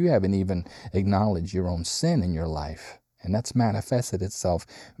 Dude, you haven't even acknowledged your own sin in your life. And that's manifested itself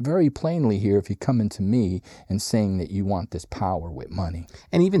very plainly here if you come into me and saying that you want this power with money.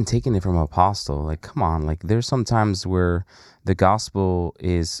 And even taking it from apostle, like, come on, like there's some times where the gospel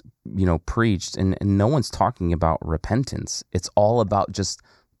is, preached and no one's talking about repentance. It's all about just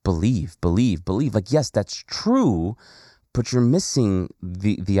believe. Like, yes, that's true, but you're missing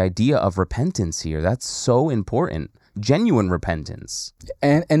the idea of repentance here. That's so important. Genuine repentance.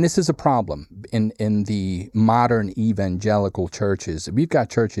 And this is a problem in the modern evangelical churches. We've got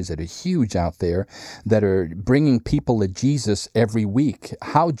churches that are huge out there that are bringing people to Jesus every week.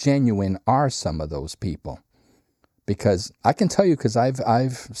 How genuine are some of those people? Because I can tell you, because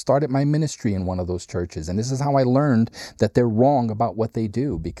I've started my ministry in one of those churches, and this is how I learned that they're wrong about what they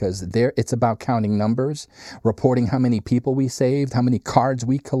do, because it's about counting numbers, reporting how many people we saved, how many cards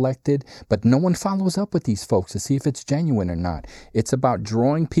we collected, but no one follows up with these folks to see if it's genuine or not. It's about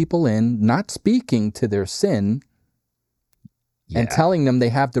drawing people in, not speaking to their sin, and telling them they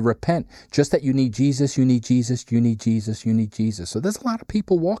have to repent, just that you need Jesus, you need Jesus, you need Jesus, you need Jesus. So there's a lot of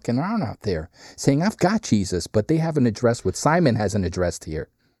people walking around out there saying, I've got Jesus, but they haven't addressed what Simon hasn't addressed here.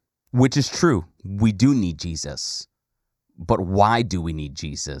 Which is true. We do need Jesus. But why do we need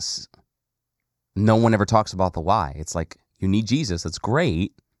Jesus? No one ever talks about the why. It's like, you need Jesus, that's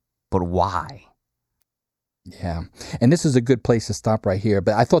great, but why? Yeah. And this is a good place to stop right here.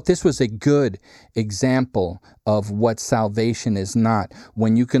 But I thought this was a good example of what salvation is not.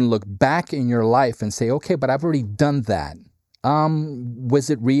 When you can look back in your life and say, okay, but I've already done that. Was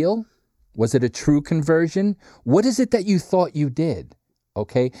it real? Was it a true conversion? What is it that you thought you did?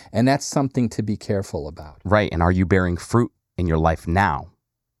 Okay. And that's something to be careful about. Right. And are you bearing fruit in your life now?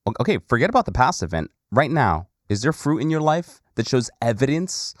 Okay. Forget about the past event. Right now, is there fruit in your life that shows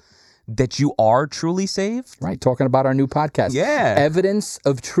evidence that you are truly saved? Right, talking about our new podcast. Yeah. Evidence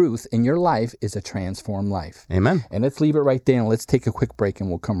of truth in your life is a transformed life. Amen. And let's leave it right there and let's take a quick break and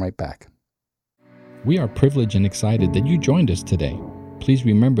we'll come right back. We are privileged and excited that you joined us today. Please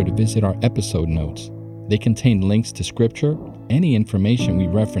remember to visit our episode notes. They contain links to scripture, any information we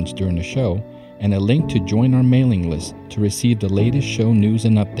referenced during the show, and a link to join our mailing list to receive the latest show news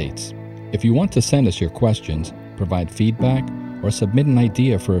and updates. If you want to send us your questions, provide feedback, or submit an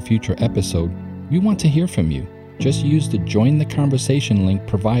idea for a future episode, we want to hear from you. Just use the Join the Conversation link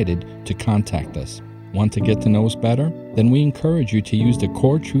provided to contact us. Want to get to know us better? Then we encourage you to use the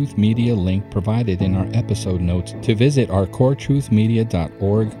Core Truth Media link provided in our episode notes to visit our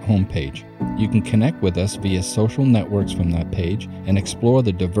coretruthmedia.org homepage. You can connect with us via social networks from that page and explore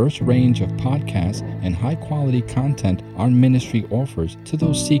the diverse range of podcasts and high-quality content our ministry offers to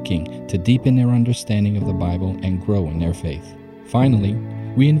those seeking to deepen their understanding of the Bible and grow in their faith. Finally,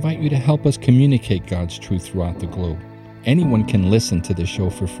 we invite you to help us communicate God's truth throughout the globe. Anyone can listen to the show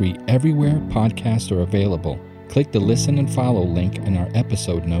for free everywhere podcasts are available. Click the listen and follow link in our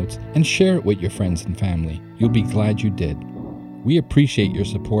episode notes and share it with your friends and family. You'll be glad you did. We appreciate your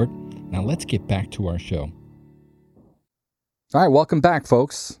support. Now let's get back to our show. All right, welcome back,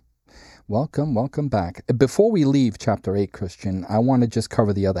 folks. Welcome back. Before we leave chapter 8, Christian, I want to just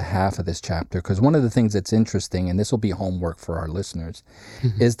cover the other half of this chapter, because one of the things that's interesting, and this will be homework for our listeners,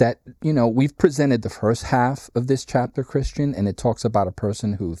 is that, we've presented the first half of this chapter, Christian, and it talks about a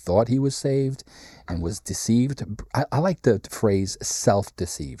person who thought he was saved and was deceived. I like the phrase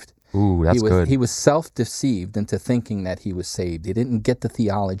self-deceived. Ooh, that's good. He was self-deceived into thinking that he was saved. He didn't get the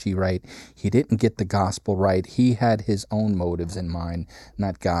theology right. He didn't get the gospel right. He had his own motives in mind,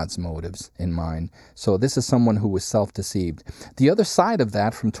 not God's motives in mind. So this is someone who was self-deceived. The other side of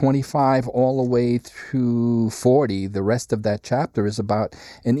that, from 25 all the way through 40, the rest of that chapter is about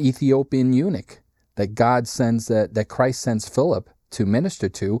an Ethiopian eunuch that that Christ sends Philip to minister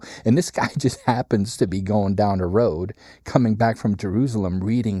to, and this guy just happens to be going down the road, coming back from Jerusalem,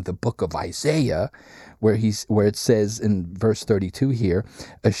 reading the book of Isaiah, where it says in verse 32 here,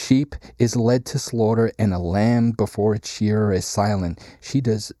 a sheep is led to slaughter and a lamb before its shearer is silent. He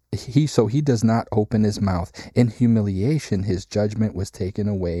does not open his mouth. In humiliation, his judgment was taken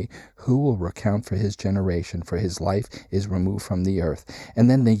away. Who will recount for his generation? For his life is removed from the earth. And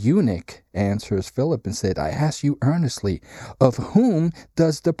then the eunuch answers Philip and said, I ask you earnestly, of whom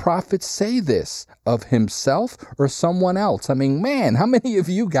does the prophet say this? Of himself or someone else? I mean, man, how many of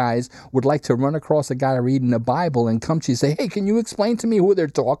you guys would like to run across a guy guy reading the Bible and come to you and say, hey, can you explain to me who they're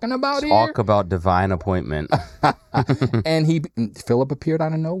talking about here? Talk about divine appointment. And Philip appeared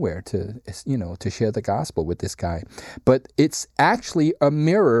out of nowhere to share the gospel with this guy. But it's actually a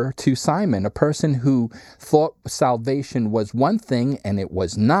mirror to Simon, a person who thought salvation was one thing and it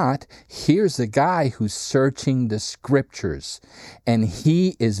was not. Here's a guy who's searching the scriptures and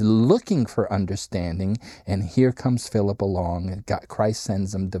he is looking for understanding. And here comes Philip along. Christ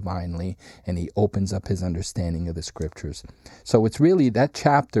sends him divinely and he opens up his understanding of the scriptures. So it's really, that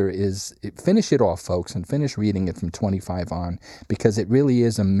chapter is, finish it off, folks, and finish reading it from 25 on, because it really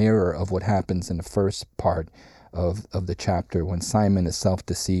is a mirror of what happens in the first part of the chapter when Simon is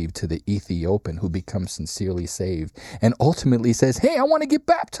self-deceived to the Ethiopian who becomes sincerely saved and ultimately says, hey, I want to get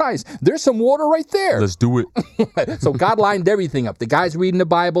baptized. There's some water right there. Let's do it. So God lined everything up. The guy's reading the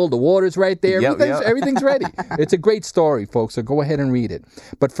Bible. The water's right there. Everything's ready. It's a great story, folks, so go ahead and read it.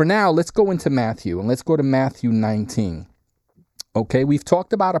 But for now, let's go into Matthew, and let's go to Matthew 19. Okay, we've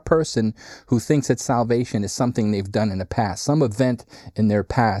talked about a person who thinks that salvation is something they've done in the past, some event in their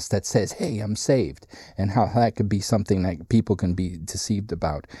past that says, hey, I'm saved, and how that could be something that people can be deceived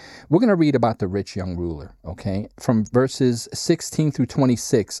about. We're going to read about the rich young ruler, okay? From verses 16 through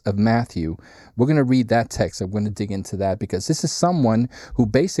 26 of Matthew, we're going to read that text. I'm going to dig into that because this is someone who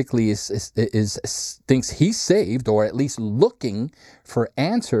basically thinks he's saved, or at least looking for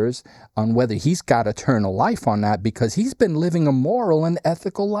answers on whether he's got eternal life on that, because he's been living a moral and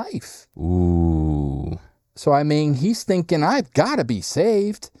ethical life. Ooh. So, I mean, he's thinking, I've got to be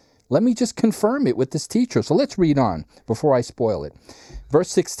saved. Let me just confirm it with this teacher. So let's read on before I spoil it. Verse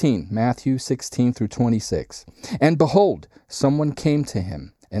 16, Matthew 16 through 26. And behold, someone came to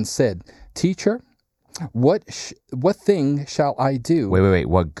him and said, Teacher, what thing shall I do? Wait.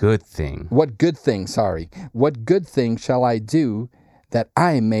 What good thing? What good thing shall I do that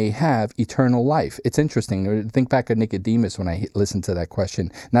I may have eternal life? It's interesting. Think back of Nicodemus when I listened to that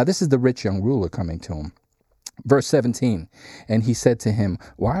question. Now, this is the rich young ruler coming to him. Verse 17, and he said to him,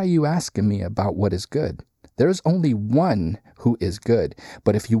 why are you asking me about what is good? There is only one who is good.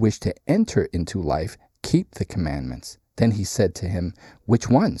 But if you wish to enter into life, keep the commandments. Then he said to him, which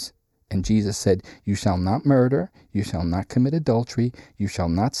ones? And Jesus said, you shall not murder, you shall not commit adultery, you shall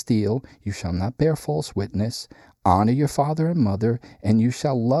not steal, you shall not bear false witness, honor your father and mother, and you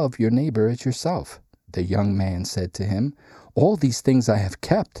shall love your neighbor as yourself. The young man said to him, all these things I have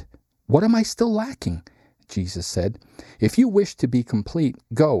kept. What am I still lacking? Jesus said, if you wish to be complete,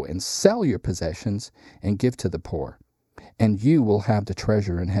 go and sell your possessions and give to the poor, and you will have the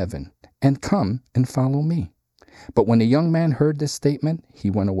treasure in heaven. And come and follow me. But when the young man heard this statement, he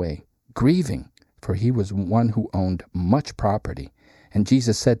went away, grieving, for he was one who owned much property. And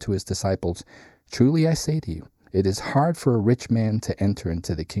Jesus said to his disciples, truly I say to you, it is hard for a rich man to enter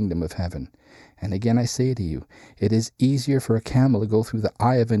into the kingdom of heaven. And again I say to you, it is easier for a camel to go through the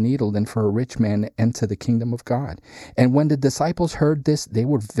eye of a needle than for a rich man to enter the kingdom of God. And when the disciples heard this, they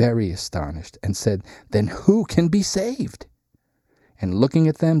were very astonished and said, then who can be saved? And looking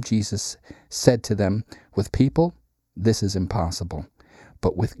at them, Jesus said to them, with people, this is impossible.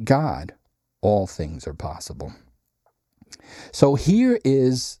 But with God, all things are possible. So here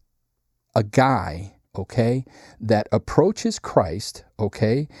is a guy, okay, that approaches Christ,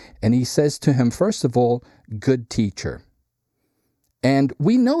 okay, and he says to him, first of all, good teacher. And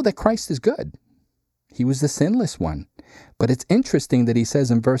we know that Christ is good. He was the sinless one. But it's interesting that he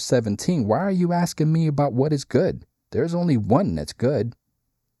says in verse 17, why are you asking me about what is good? There's only one that's good.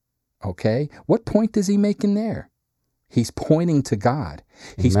 Okay? What point is he making there? He's pointing to God.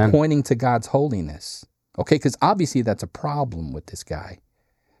 He's Amen. Pointing to God's holiness. Okay? Because obviously that's a problem with this guy.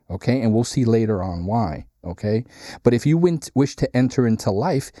 Okay? And we'll see later on why. Okay? But if you wish to enter into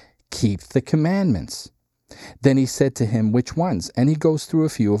life, keep the commandments. Then he said to him, which ones? And he goes through a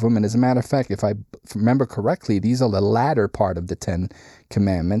few of them. And as a matter of fact, if I remember correctly, these are the latter part of the 10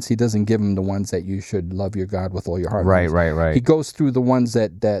 commandments. He doesn't give him the ones that you should love your God with all your heart. Right. He goes through the ones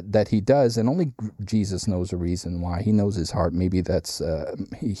that he does, and only Jesus knows the reason why. He knows his heart. Maybe that's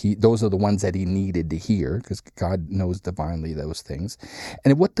those are the ones that he needed to hear, because God knows divinely those things.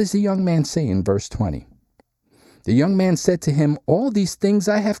 And what does the young man say in verse 20? The young man said to him, all these things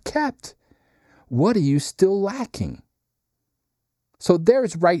I have kept. What are you still lacking? So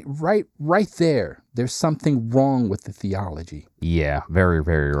there's right there. There's something wrong with the theology. Yeah, very,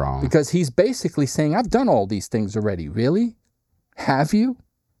 very wrong. Because he's basically saying, I've done all these things already. Really? Have you?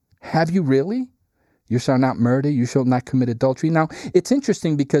 Have you really? You shall not murder. You shall not commit adultery. Now, it's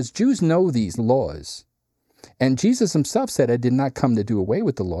interesting because Jews know these laws. And Jesus himself said, I did not come to do away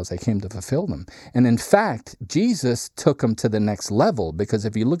with the laws. I came to fulfill them. And in fact, Jesus took them to the next level, because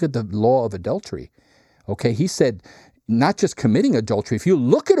if you look at the law of adultery, Okay, he said not just committing adultery. If you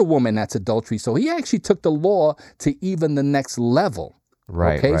look at a woman, that's adultery. So he actually took the law to even the next level.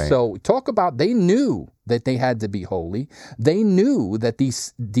 Right. Okay, right. so talk about, they knew that they had to be holy. They knew that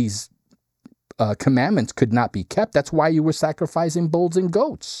these commandments could not be kept. That's why you were sacrificing bulls and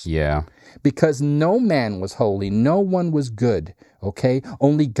goats. Yeah. Because no man was holy. No one was good. Okay,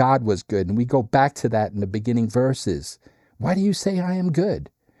 only God was good. And we go back to that in the beginning verses. Why do you say I am good?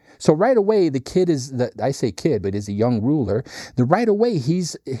 So right away, the kid I say kid, but is a young ruler. Right away,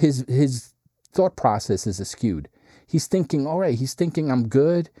 his thought process is skewed. He's thinking, all right, he's thinking I'm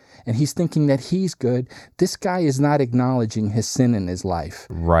good, and he's thinking that he's good. This guy is not acknowledging his sin in his life.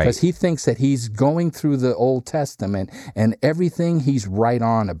 Right. Because he thinks that he's going through the Old Testament and everything he's right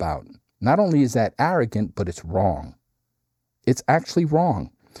on about. Not only is that arrogant, but it's wrong. It's actually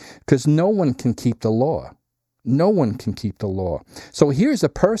wrong. Because no one can keep the law. No one can keep the law. So here's a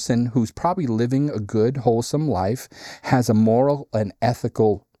person who's probably living a good, wholesome life, has a moral and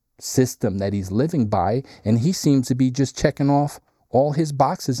ethical system that he's living by, and he seems to be just checking off all his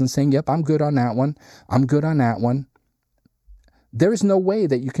boxes and saying, yep, I'm good on that one. I'm good on that one. There is no way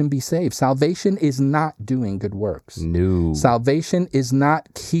that you can be saved. Salvation is not doing good works. No. Salvation is not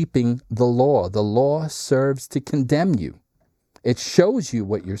keeping the law. The law serves to condemn you. It shows you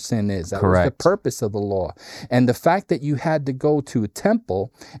what your sin is. That was the purpose of the law. And the fact that you had to go to a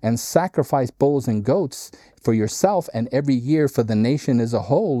temple and sacrifice bulls and goats for yourself and every year for the nation as a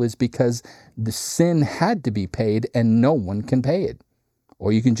whole is because the sin had to be paid and no one can pay it.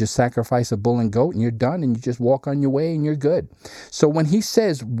 Or you can just sacrifice a bull and goat and you're done and you just walk on your way and you're good. So when he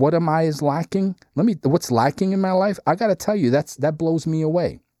says, what am I is lacking? What's lacking in my life? I got to tell you, that blows me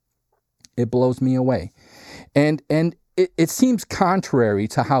away. It blows me away. And it seems contrary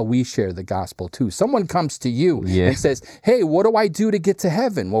to how we share the gospel too. Someone comes to you and says, hey, what do I do to get to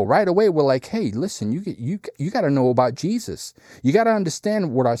heaven? Well, right away, we're like, hey, listen, you got to know about Jesus. You got to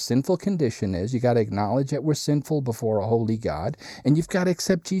understand what our sinful condition is. You got to acknowledge that we're sinful before a holy God. And you've got to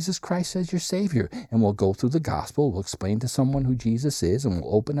accept Jesus Christ as your Savior. And we'll go through the gospel. We'll explain to someone who Jesus is. And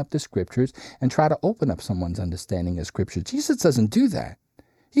we'll open up the scriptures and try to open up someone's understanding of scripture. Jesus doesn't do that.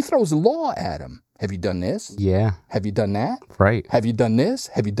 He throws law at him. Have you done this? Yeah. Have you done that? Right. Have you done this?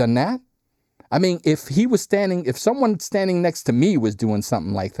 Have you done that? I mean, if someone standing next to me was doing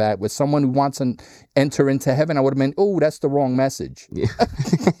something like that with someone who wants to enter into heaven, I would have been, oh, that's the wrong message. Yeah.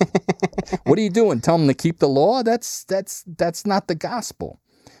 What are you doing? Tell them to keep the law? That's not the gospel.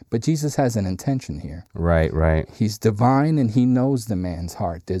 But Jesus has an intention here. Right, right. He's divine and he knows the man's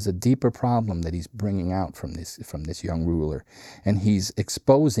heart. There's a deeper problem that he's bringing out from this young ruler. And he's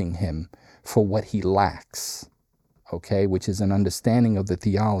exposing him for what he lacks, okay, which is an understanding of the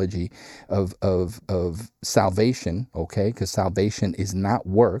theology of salvation, okay, because salvation is not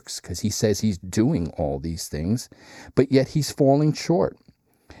works, because he says he's doing all these things, but yet he's falling short.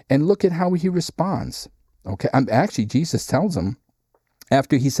 And look at how he responds, okay. Actually, Jesus tells him,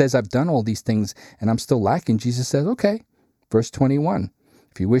 after he says, I've done all these things and I'm still lacking, Jesus says, okay, verse 21,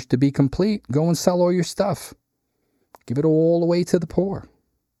 if you wish to be complete, go and sell all your stuff. Give it all away to the poor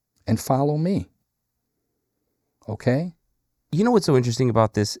and follow me. Okay? You know what's so interesting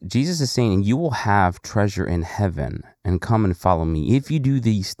about this? Jesus is saying, you will have treasure in heaven and come and follow me. If you do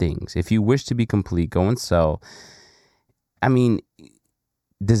these things, if you wish to be complete, go and sell. I mean,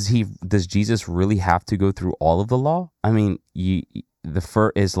 does Jesus really have to go through all of the law? I mean, the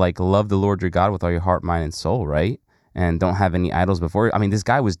first is like, love the Lord your God with all your heart, mind, and soul, right? And don't have any idols before. I mean, this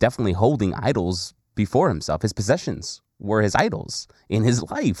guy was definitely holding idols before himself. His possessions were his idols in his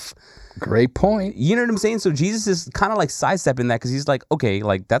life. Great point. You know what I'm saying? So Jesus is kind of like sidestepping that because he's like, okay,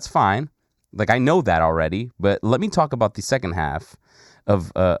 like that's fine. Like I know that already, but let me talk about the second half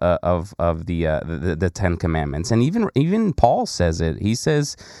of the Ten Commandments. And even Paul says it. He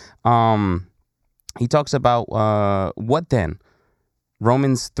says, he talks about what then?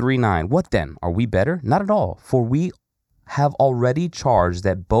 Romans 3:9. What then? Are we better? Not at all. For we have already charged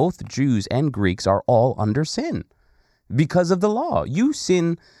that both Jews and Greeks are all under sin because of the law. You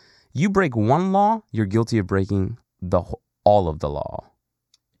sin, you break one law, you're guilty of breaking all of the law.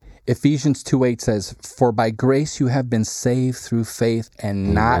 Ephesians 2:8 says, for by grace you have been saved through faith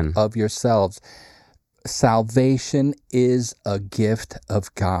and not of yourselves. Salvation is a gift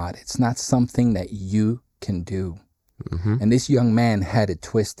of God. It's not something that you can do. Mm-hmm. And this young man had it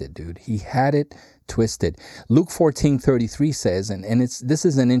twisted, dude. He had it twisted. Luke 14:33 says, and this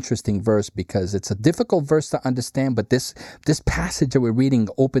is an interesting verse because it's a difficult verse to understand, but this passage that we're reading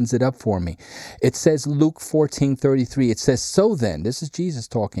opens it up for me. It says, Luke 14:33, it says, "So then," this is Jesus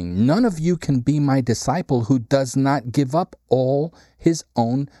talking, "none of you can be my disciple who does not give up all his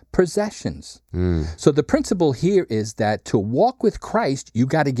own possessions." So the principle here is that to walk with Christ, you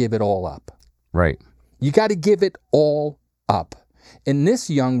got to give it all up. Right. You got to give it all up. In this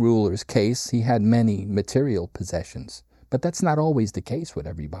young ruler's case, he had many material possessions, but that's not always the case with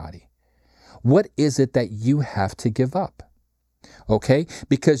everybody. What is it that you have to give up? Okay?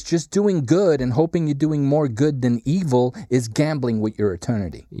 Because just doing good and hoping you're doing more good than evil is gambling with your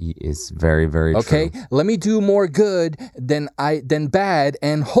eternity. It's very, very okay? true. Let me do more good than bad,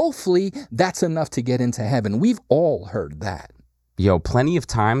 and hopefully that's enough to get into heaven. We've all heard that. Plenty of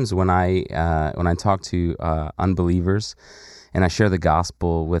times when I talk to unbelievers and I share the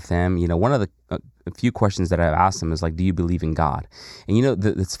gospel with them, one of the a few questions that I've asked them is like, do you believe in God? And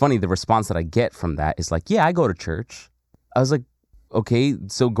it's funny, the response that I get from that is like, yeah, I go to church. I was like, okay,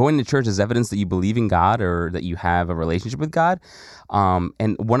 so going to church is evidence that you believe in God or that you have a relationship with God.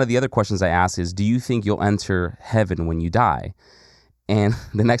 And one of the other questions I ask is, do you think you'll enter heaven when you die? And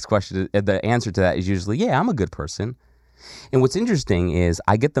the next question, the answer to that is usually, yeah, I'm a good person. And what's interesting is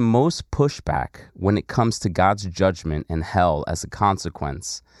I get the most pushback when it comes to God's judgment and hell as a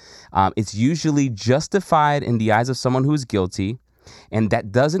consequence. It's usually justified in the eyes of someone who is guilty and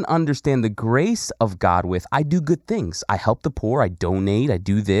that doesn't understand the grace of God with, I do good things. I help the poor, I donate, I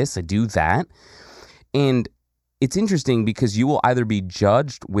do this, I do that. And it's interesting because you will either be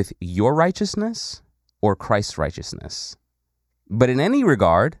judged with your righteousness or Christ's righteousness. But in any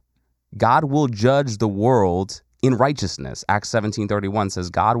regard, God will judge the world in righteousness. Acts 17:31 says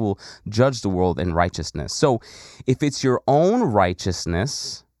God will judge the world in righteousness. So if it's your own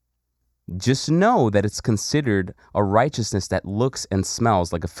righteousness, just know that it's considered a righteousness that looks and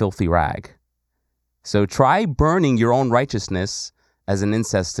smells like a filthy rag. So try burning your own righteousness as an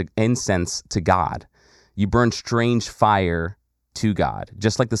incense to God. You burn strange fire to God,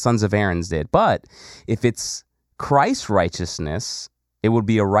 just like the sons of Aaron did. But if it's Christ's righteousness, it would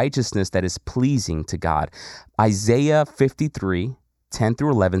be a righteousness that is pleasing to God. Isaiah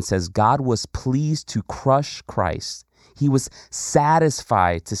 53:10-11 says, God was pleased to crush Christ. He was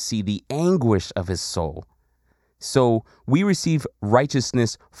satisfied to see the anguish of his soul. So we receive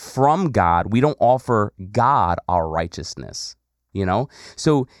righteousness from God. We don't offer God our righteousness,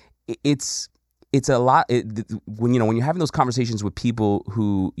 So it's a lot. When you're having those conversations with people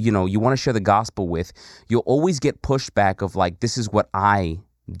who, you want to share the gospel with, you'll always get pushback of like, this is what I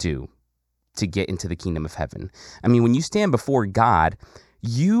do to get into the kingdom of heaven. I mean, when you stand before God,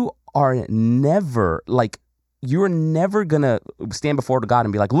 you are never going to stand before God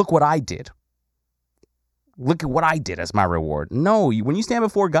and be like, look what I did. Look at what I did as my reward. No, when you stand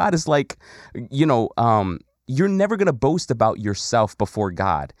before God, it's like, you're never going to boast about yourself before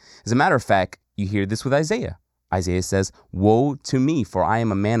God. As a matter of fact, you hear this with Isaiah. Isaiah says, woe to me, for I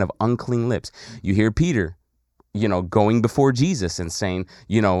am a man of unclean lips. You hear Peter, going before Jesus and saying,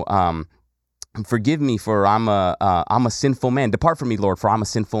 forgive me, for I'm a sinful man. Depart from me, Lord, for I'm a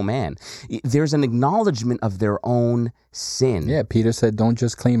sinful man. There's an acknowledgement of their own sin. Yeah, Peter said, don't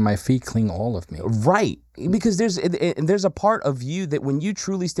just clean my feet, clean all of me. Right. Because there's a part of you that when you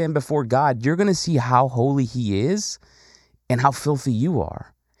truly stand before God, you're going to see how holy he is and how filthy you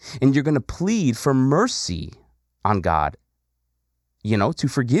are. And you're going to plead for mercy on God, to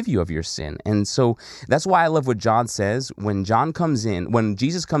forgive you of your sin. And so that's why I love what John says. When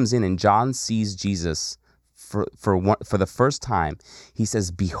Jesus comes in and John sees Jesus for the first time, he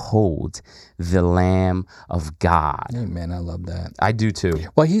says, behold, the Lamb of God. Amen. I love that. I do too.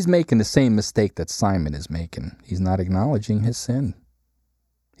 Well, he's making the same mistake that Simon is making. He's not acknowledging his sin.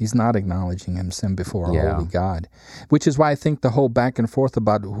 He's not acknowledging his sin before a holy God, which is why I think the whole back and forth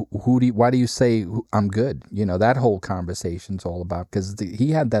about why do you say I'm good? That whole conversation's all about, because he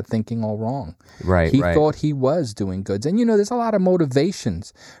had that thinking all wrong. Right. He thought he was doing good. And, there's a lot of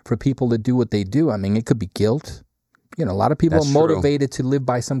motivations for people to do what they do. I mean, it could be guilt. A lot of people That's are motivated to live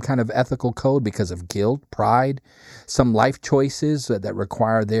by some kind of ethical code because of guilt, pride, some life choices that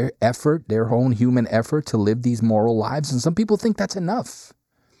require their effort, their own human effort to live these moral lives. And some people think that's enough.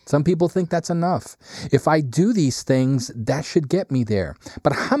 Some people think that's enough. If I do these things, that should get me there.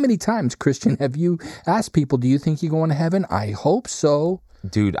 But how many times, Christian, have you asked people, do you think you're going to heaven? I hope so.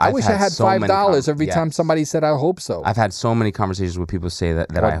 Dude, I wish I had so many $5 every yes. time somebody said, "I hope so." I've had so many conversations with people say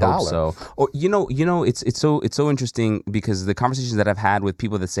that Or I $1. hope so. Or it's so interesting because the conversations that I've had with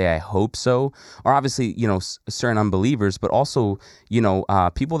people that say I hope so are obviously certain unbelievers, but also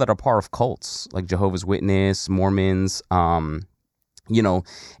people that are part of cults like Jehovah's Witness, Mormons, and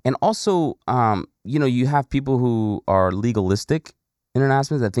also you have people who are legalistic in an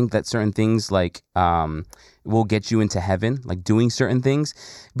aspect that think that certain things like will get you into heaven, like doing certain things.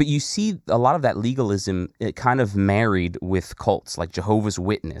 But you see a lot of that legalism it kind of married with cults like Jehovah's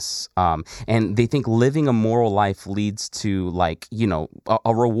Witness. And they think living a moral life leads to like,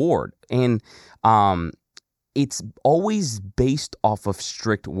 a reward. And it's always based off of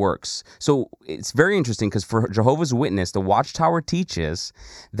strict works. So it's very interesting because for Jehovah's Witness, the Watchtower teaches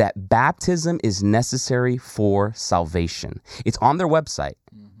that baptism is necessary for salvation. It's on their website.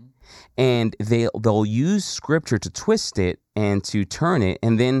 And they'll use scripture to twist it and to turn it.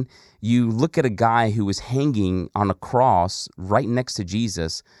 And then you look at a guy who was hanging on a cross right next to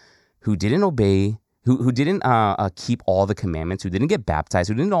Jesus who didn't obey, who didn't keep all the commandments, who didn't get baptized,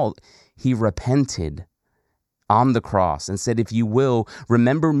 he repented on the cross and said, if you will,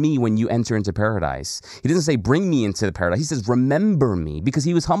 remember me when you enter into paradise. He doesn't say, bring me into the paradise. He says, remember me, because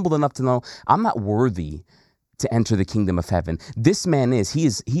he was humble enough to know I'm not worthy to enter the kingdom of heaven. This man he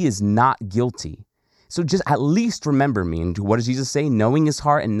is not guilty. So just at least remember me. And what does Jesus say? Knowing his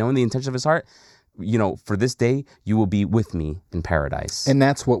heart and knowing the intention of his heart, for this day, you will be with me in paradise. And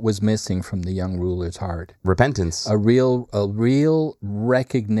that's what was missing from the young ruler's heart. Repentance. A real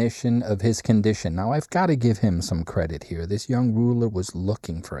recognition of his condition. Now, I've got to give him some credit here. This young ruler was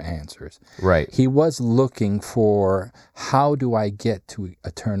looking for answers. Right. He was looking for, how do I get to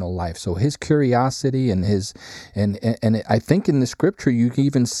eternal life? So his curiosity and and I think in the scripture, you can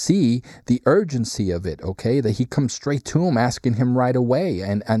even see the urgency of it, okay? That he comes straight to him, asking him right away.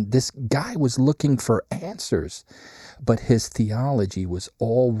 And this guy was looking for answers. But his theology was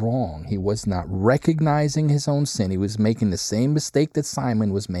all wrong. He was not recognizing his own sin. He was making the same mistake that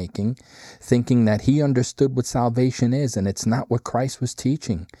Simon was making, thinking that he understood what salvation is, and it's not what Christ was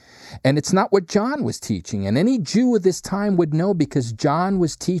teaching. And it's not what John was teaching. And any Jew of this time would know, because John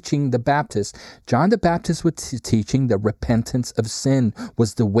was teaching the Baptist. John the Baptist was teaching the repentance of sin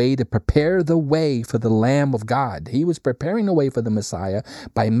was the way to prepare the way for the Lamb of God. He was preparing the way for the Messiah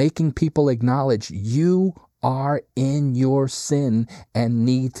by making people acknowledge, you are in your sin and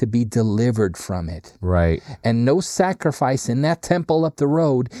need to be delivered from it. Right. And no sacrifice in that temple up the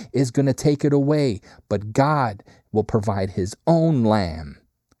road is going to take it away. But God will provide his own lamb,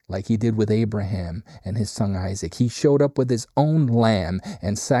 like he did with Abraham and his son Isaac. He showed up with his own lamb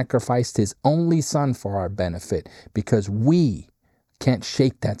and sacrificed his only son for our benefit, because we can't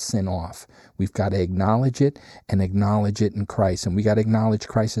shake that sin off. We've got to acknowledge it and acknowledge it in Christ. And we got to acknowledge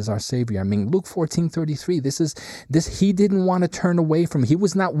Christ as our Savior. I mean, Luke 14:33, he didn't want to turn away from, he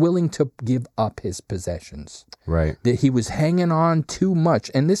was not willing to give up his possessions. Right. That he was hanging on too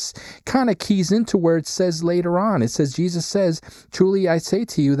much. And this kind of keys into where it says later on. It says, Jesus says, truly I say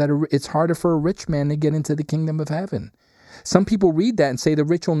to you that it's harder for a rich man to get into the kingdom of heaven. Some people read that and say the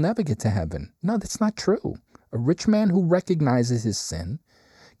rich will never get to heaven. No, that's not true. A rich man who recognizes his sin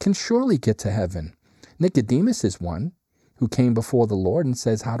can surely get to heaven. Nicodemus is one who came before the Lord and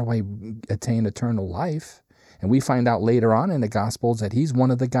says, how do I attain eternal life? And we find out later on in the Gospels that he's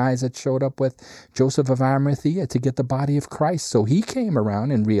one of the guys that showed up with Joseph of Arimathea to get the body of Christ. So he came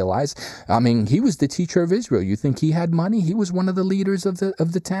around and realized, he was the teacher of Israel. You think he had money? He was one of the leaders of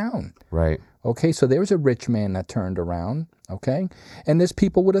the town. Right. Okay, so there was a rich man that turned around, okay? And there's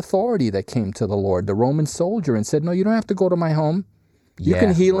people with authority that came to the Lord, the Roman soldier, and said, no, you don't have to go to my home. You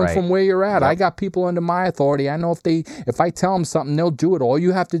can heal them from where you're at. Yep. I got people under my authority. I know if I tell them something, they'll do it. All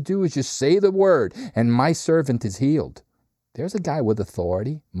you have to do is just say the word, and my servant is healed. There's a guy with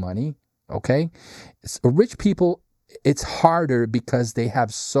authority, money, okay? Rich people, it's harder because they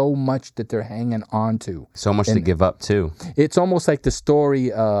have so much that they're hanging on to. So much to give up, too. It's almost like the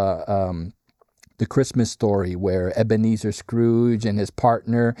story, the Christmas story, where Ebenezer Scrooge and his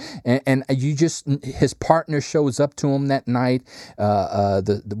partner, and his partner shows up to him that night.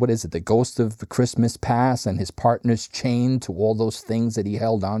 The ghost of the Christmas past, and his partner's chained to all those things that he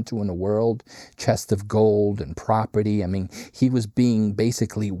held onto in the world, chest of gold and property. He was being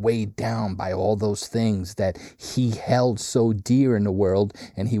basically weighed down by all those things that he held so dear in the world,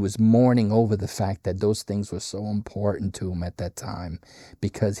 and he was mourning over the fact that those things were so important to him at that time,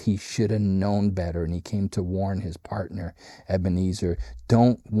 because he should have known better. And he came to warn his partner, Ebenezer,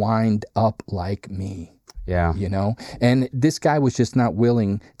 don't wind up like me. Yeah. And this guy was just not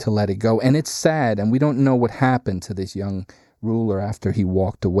willing to let it go. And it's sad. And we don't know what happened to this young ruler after he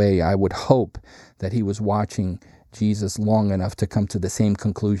walked away, I would hope that he was watching Jesus long enough to come to the same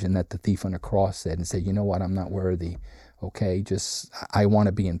conclusion that the thief on the cross said and say, you know what, I'm not worthy. Okay, I want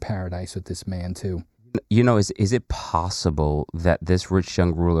to be in paradise with this man too. You know, is it possible that this rich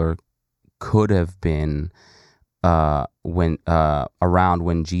young ruler could have been around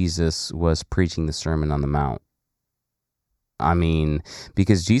when Jesus was preaching the Sermon on the Mount? I mean,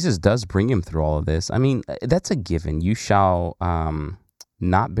 because Jesus does bring him through all of this. I mean, that's a given. You shall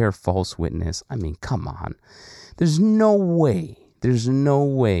not bear false witness. I mean, come on. There's no way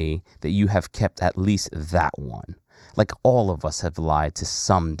that you have kept at least that one. Like, all of us have lied to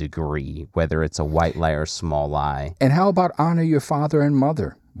some degree, whether it's a white lie or a small lie. And how about honor your father and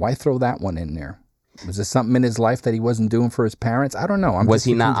mother? Why throw that one in there? Was there something in his life that he wasn't doing for his parents? I don't know. Was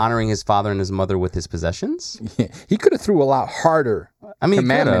he not honoring his father and his mother with his possessions? Yeah, he could have threw a lot harder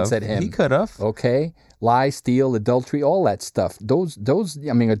commandments at him. He could have. Okay. Lie, steal, adultery, all that stuff.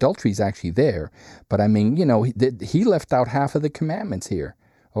 I mean, adultery is actually there. But I mean, you know, he left out half of the commandments here.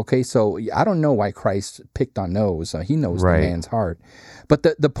 Okay, so I don't know why Christ picked on those. He knows right. The man's heart. But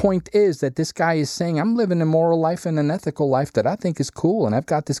the point is that this guy is saying, I'm living a moral life and an ethical life that I think is cool, and I've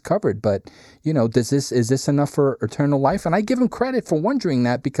got this covered. But, you know, is this enough for eternal life? And I give him credit for wondering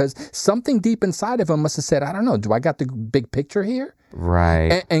that, because something deep inside of him must have said, I don't know, do I got the big picture here?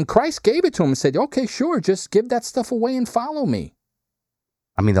 Right. And Christ gave it to him and said, okay, sure, just give that stuff away and follow me.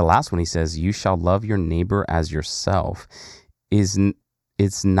 I mean, the last one he says, you shall love your neighbor as yourself,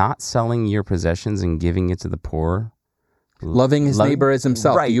 it's not selling your possessions and giving it to the poor. Loving his neighbor as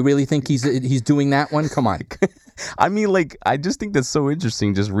himself. Right. Do you really think he's doing that one? Come on. I mean, like, I just think that's so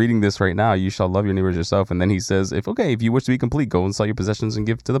interesting just reading this right now. You shall love your neighbor as yourself. And then he says, if you wish to be complete, go and sell your possessions and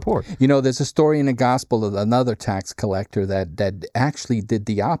give to the poor. You know, there's a story in the gospel of another tax collector that actually did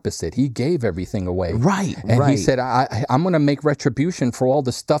the opposite. He gave everything away. Right. And he said, I'm going to make retribution for all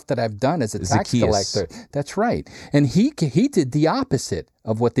the stuff that I've done as a tax collector. That's right. And he did the opposite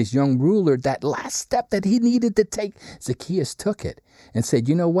of what this young ruler, that last step that he needed to take. Zacchaeus took it and said,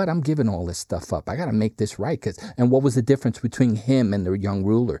 you know what, I'm giving all this stuff up. I got to make this right. And what was the difference between him and the young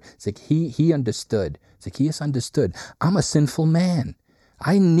ruler? It's like he understood. Zacchaeus understood. I'm a sinful man.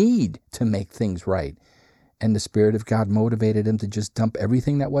 I need to make things right. And the Spirit of God motivated him to just dump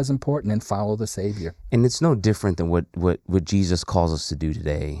everything that was important and follow the Savior. And it's no different than what Jesus calls us to do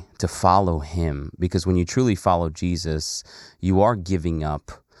today, to follow him. Because when you truly follow Jesus, you are giving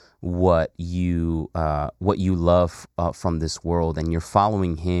up what you love from this world, and you're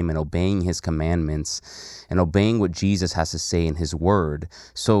following him and obeying his commandments and obeying what Jesus has to say in his word.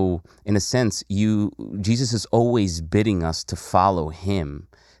 So in a sense, Jesus is always bidding us to follow him.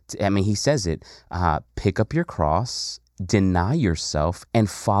 I mean, he says it, pick up your cross, deny yourself, and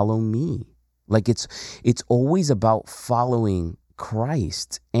follow me. Like, it's always about following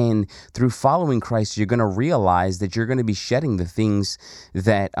Christ. And through following Christ, you're going to realize that you're going to be shedding the things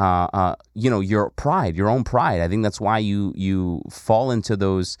that, your pride, your own pride. I think that's why you fall into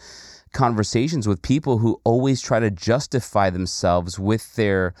those conversations with people who always try to justify themselves with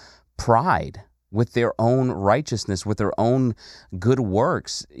their pride, with their own righteousness, with their own good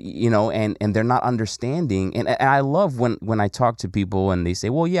works, and they're not understanding. And I love when I talk to people and they say,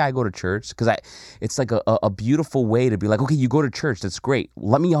 well, yeah, I go to church, because it's like a beautiful way to be like, okay, you go to church, that's great.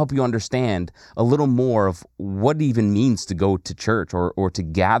 Let me help you understand a little more of what it even means to go to church or to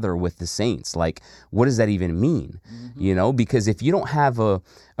gather with the saints. Like, what does that even mean? Mm-hmm. Because if you don't have a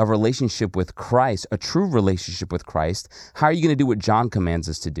relationship with Christ, a true relationship with Christ, how are you going to do what John commands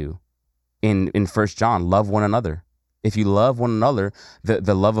us to do? In 1 John, love one another. If you love one another,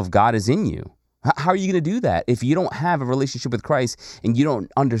 the love of God is in you. How are you going to do that if you don't have a relationship with Christ and you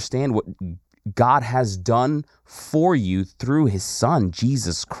don't understand what God has done for you through his son,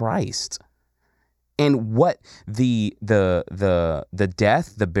 Jesus Christ? And what the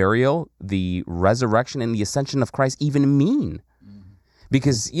death, the burial, the resurrection, and the ascension of Christ even mean?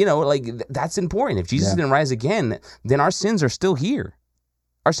 Because, that's important. If Jesus didn't rise again, then our sins are still here.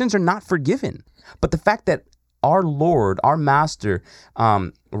 Our sins are not forgiven. But the fact that our Lord, our Master,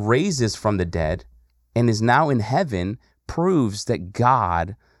 raises from the dead and is now in heaven proves that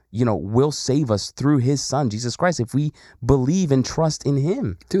God, will save us through his son, Jesus Christ, if we believe and trust in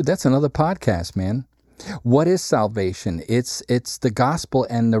him. Dude, that's another podcast, man. What is salvation? It's the gospel,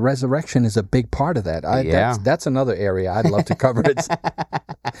 and the resurrection is a big part of that. That's another area I'd love to cover it.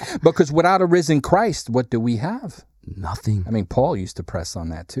 Because without a risen Christ, what do we have? Nothing. I mean, Paul used to press on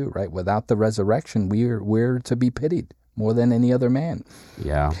that too, right? Without the resurrection, we're to be pitied more than any other man.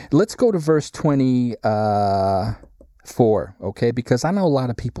 Yeah. Let's go to verse 20. 4, okay? Because I know a lot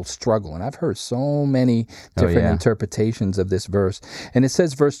of people struggle, and I've heard so many different interpretations of this verse. And it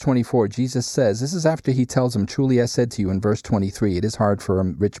says, verse 24, Jesus says, this is after he tells him, truly I said to you in verse 23, it is hard for a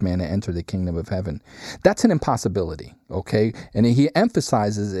rich man to enter the kingdom of heaven. That's an impossibility, okay? And he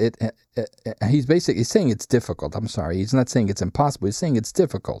emphasizes it. He's basically saying it's difficult. I'm sorry. He's not saying it's impossible. He's saying it's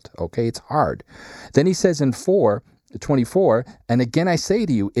difficult, okay? It's hard. Then he says in 4:24, and again I say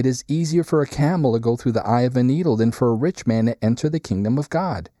to you, it is easier for a camel to go through the eye of a needle than for a rich man to enter the kingdom of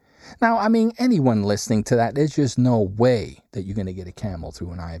God. Now, I mean, anyone listening to that, there's just no way that you're going to get a camel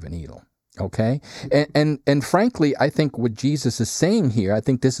through an eye of a needle. Okay? And frankly, I think what Jesus is saying here, I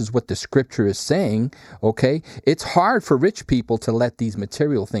think this is what the scripture is saying, okay? It's hard for rich people to let these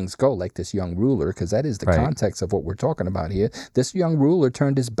material things go, like this young ruler, because that is the context of what we're talking about here. This young ruler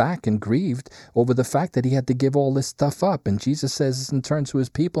turned his back and grieved over the fact that he had to give all this stuff up. And Jesus says and turns to his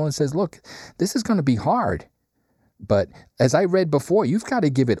people and says, look, this is going to be hard. But as I read before, you've got to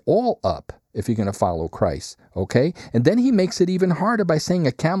give it all up if you're going to follow Christ, okay? And then he makes it even harder by saying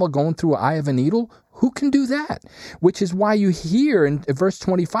a camel going through an eye of a needle, who can do that? Which is why you hear in verse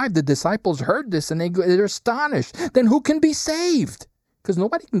 25, the disciples heard this and they're astonished. Then who can be saved? Because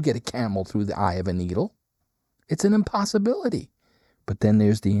nobody can get a camel through the eye of a needle. It's an impossibility. But then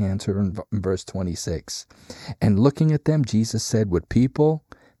there's the answer in verse 26. And looking at them, Jesus said, with people,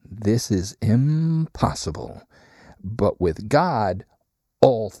 this is impossible. But with God,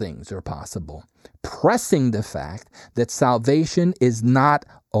 all things are possible, pressing the fact that salvation is not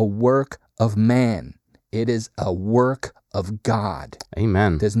a work of man. It is a work of God.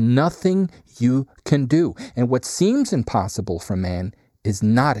 Amen. There's nothing you can do. And what seems impossible for man is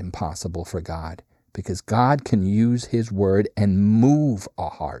not impossible for God, because God can use his word and move a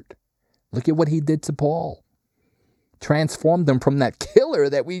heart. Look at what he did to Paul. Transformed them from that killer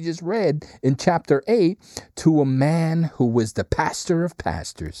that we just read in chapter 8 to a man who was the pastor of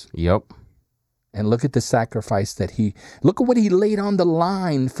pastors. Yep. And look at the sacrifice look at what he laid on the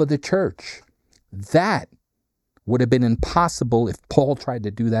line for the church. That would have been impossible if Paul tried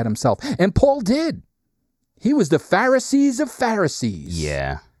to do that himself. And Paul did. He was the Pharisees of Pharisees.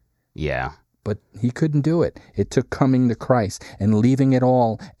 Yeah. But he couldn't do it. It took coming to Christ and leaving it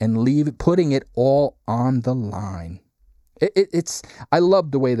all and putting it all on the line. I love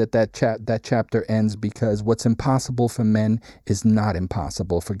the way that chapter ends, because what's impossible for men is not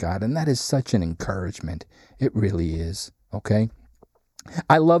impossible for God. And that is such an encouragement. It really is. Okay.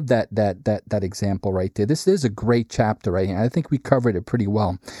 I love that example right there. This is a great chapter right here. I think we covered it pretty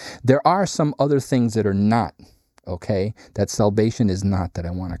well. There are some other things that are not, okay, that salvation is not, that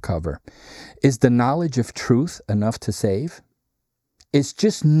I want to cover. Is the knowledge of truth enough to save? Is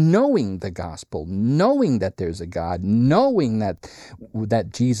just knowing the gospel, knowing that there's a God, knowing that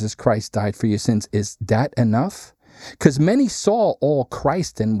Jesus Christ died for your sins, is that enough? Because many saw all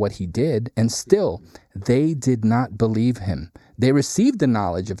Christ and what he did, and still they did not believe him. They received the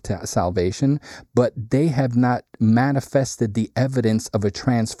knowledge of salvation, but they have not manifested the evidence of a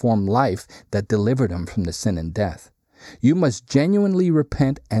transformed life that delivered them from the sin and death. You must genuinely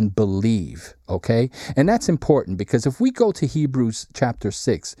repent and believe, okay? And that's important, because if we go to Hebrews chapter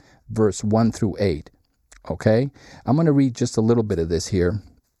 6, verse 1 through 8, okay? I'm going to read just a little bit of this here.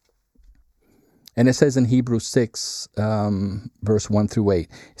 And it says in Hebrews 6, verse 1 through 8, it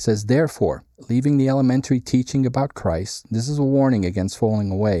says, therefore, leaving the elementary teaching about Christ, this is a warning against falling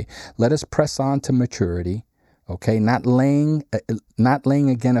away, let us press on to maturity, okay, not laying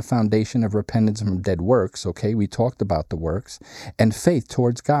again a foundation of repentance from dead works, okay, we talked about the works, and faith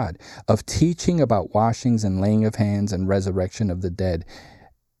towards God, of teaching about washings and laying of hands and resurrection of the dead.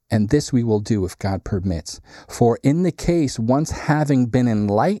 And this we will do if God permits. For in the case, once having been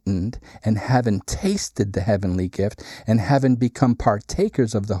enlightened and having tasted the heavenly gift and having become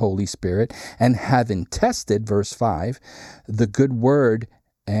partakers of the Holy Spirit and having tested, verse 5, the good word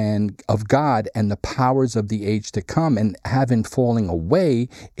and of God and the powers of the age to come, and having falling away,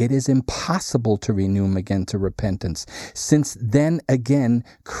 it is impossible to renew them again to repentance, since then again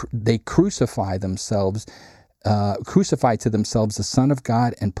they crucify to themselves the Son of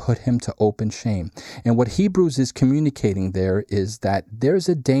God and put him to open shame. And what Hebrews is communicating there is that there's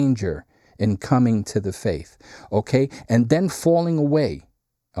a danger in coming to the faith, okay, and then falling away,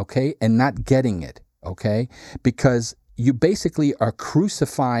 okay, and not getting it, okay, because you basically are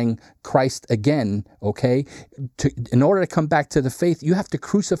crucifying Christ again, okay? In order to come back to the faith, you have to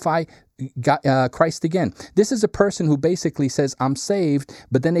crucify Christ again. This is a person who basically says, I'm saved,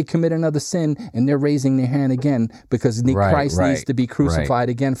 but then they commit another sin and they're raising their hand again because Christ needs to be crucified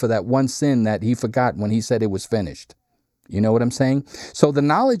again for that one sin that he forgot when he said it was finished. You know what I'm saying? So the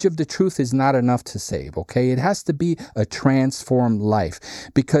knowledge of the truth is not enough to save, okay? It has to be a transformed life,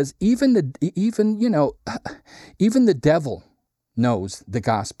 because even the devil knows the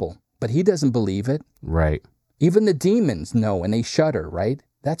gospel, but he doesn't believe it. Right. Even the demons know and they shudder, right?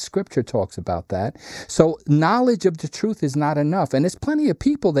 That scripture talks about that. So knowledge of the truth is not enough. And there's plenty of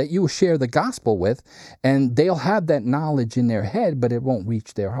people that you will share the gospel with, and they'll have that knowledge in their head, but it won't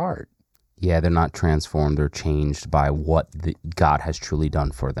reach their heart. Yeah, they're not transformed or changed by what God has truly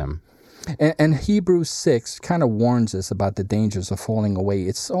done for them. And Hebrews 6 kind of warns us about the dangers of falling away.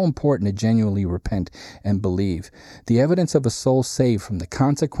 It's so important to genuinely repent and believe. The evidence of a soul saved from the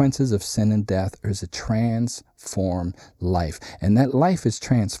consequences of sin and death is a transformed life. And that life is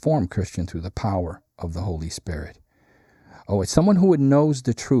transformed, Christian, through the power of the Holy Spirit. Oh, it's someone who knows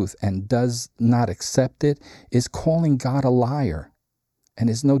the truth and does not accept it is calling God a liar. And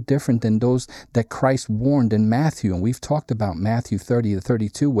it's no different than those that Christ warned in Matthew. And we've talked about Matthew 30 to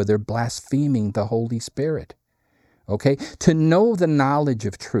 32, where they're blaspheming the Holy Spirit. Okay? To know the knowledge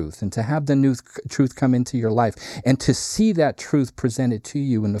of truth and to have the new truth come into your life and to see that truth presented to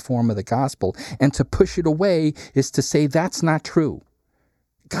you in the form of the gospel and to push it away is to say that's not true.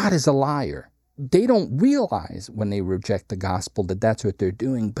 God is a liar. They don't realize when they reject the gospel that that's what they're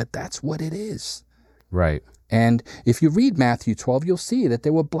doing, but that's what it is. Right. And if you read Matthew 12, you'll see that they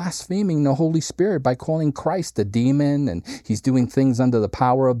were blaspheming the Holy Spirit by calling Christ a demon, and he's doing things under the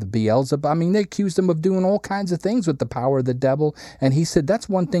power of the Beelzebub. I mean, they accused him of doing all kinds of things with the power of the devil. And he said, that's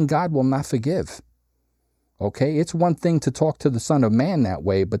one thing God will not forgive. Okay, it's one thing to talk to the Son of Man that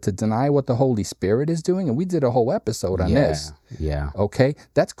way, but to deny what the Holy Spirit is doing, and we did a whole episode on this. Yeah. Okay,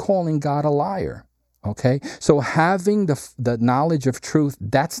 that's calling God a liar. Okay, so having the knowledge of truth,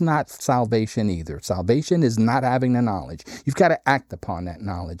 that's not salvation either. Salvation is not having the knowledge. You've got to act upon that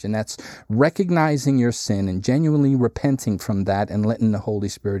knowledge, and that's recognizing your sin and genuinely repenting from that and letting the Holy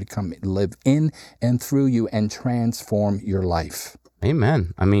Spirit come live in and through you and transform your life.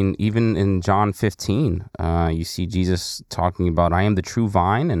 Amen. I mean, even in John 15, you see Jesus talking about, I am the true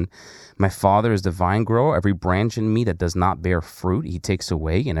vine, and my Father is the vine grower. Every branch in me that does not bear fruit, he takes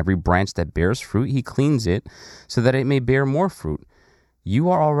away. And every branch that bears fruit, he cleans it so that it may bear more fruit.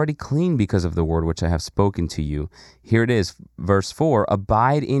 You are already clean because of the word which I have spoken to you. Here it is, verse 4,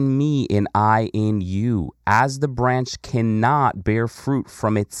 abide in me and I in you. As the branch cannot bear fruit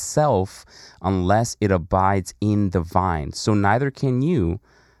from itself unless it abides in the vine, so neither can you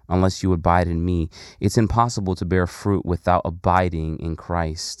unless you abide in me. It's impossible to bear fruit without abiding in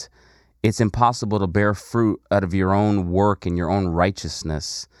Christ. It's impossible to bear fruit out of your own work and your own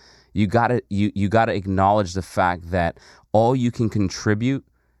righteousness. You gotta acknowledge the fact that all you can contribute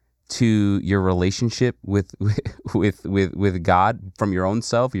to your relationship with God from your own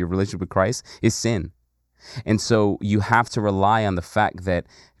self, your relationship with Christ, is sin. And so you have to rely on the fact that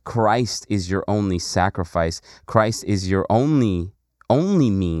Christ is your only sacrifice. Christ is your only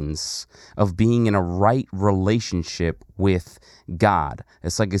means of being in a right relationship with God.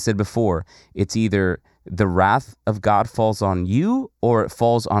 It's like I said before, it's either the wrath of God falls on you or it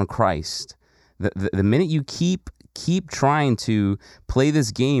falls on Christ. The minute you keep trying to play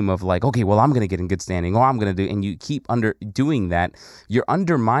this game of like, okay, well, I'm going to get in good standing, or I'm going to do, and you keep doing that, you're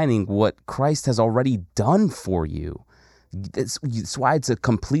undermining what Christ has already done for you. That's why it's a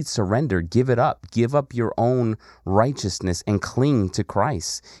complete surrender. Give it up. Give up your own righteousness and cling to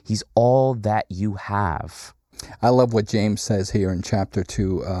Christ. He's all that you have. I love what James says here in chapter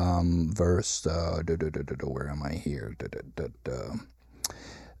 2, verse, where am I here?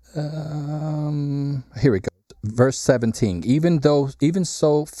 Here we go. Verse 17, even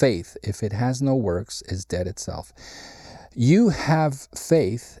so faith, if it has no works, is dead itself. You have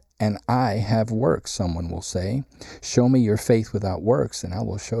faith and I have works, someone will say. Show me your faith without works, and I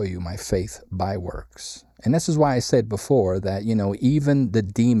will show you my faith by works. And this is why I said before that, even the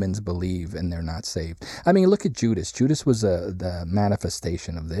demons believe and they're not saved. I mean, look at Judas. Judas was the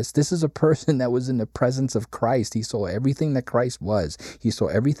manifestation of this. This is a person that was in the presence of Christ. He saw everything that Christ was. He saw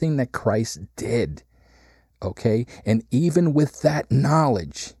everything that Christ did. Okay? And even with that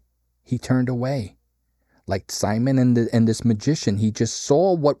knowledge, he turned away. Like Simon and this magician, he just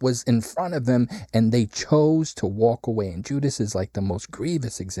saw what was in front of him and they chose to walk away. And Judas is like the most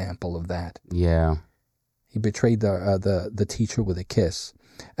grievous example of that. Yeah. He betrayed the teacher with a kiss.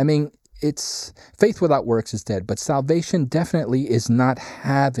 I mean, it's faith without works is dead, but salvation definitely is not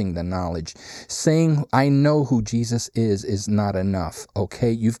having the knowledge. Saying, I know who Jesus is not enough,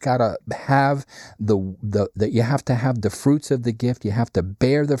 okay? You've got to have you have to have the fruits of the gift. You have to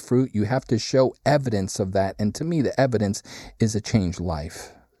bear the fruit. You have to show evidence of that. And to me, the evidence is a changed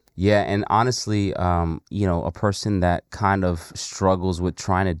life. Yeah, and honestly, a person that kind of struggles with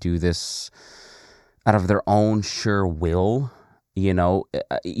trying to do this out of their own sure will, you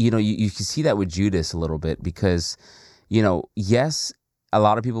can see that with Judas a little bit because, yes, a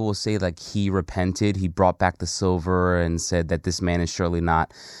lot of people will say like he repented, he brought back the silver and said that this man is surely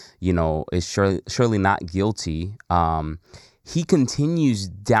not, surely not guilty. He continues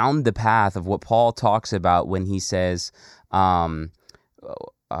down the path of what Paul talks about when he says,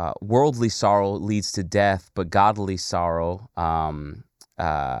 worldly sorrow leads to death, but godly sorrow,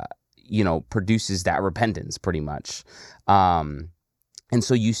 produces that repentance pretty much. And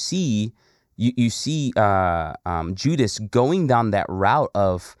so you see Judas going down that route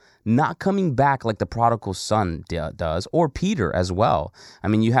of not coming back like the prodigal son does, or Peter as well. I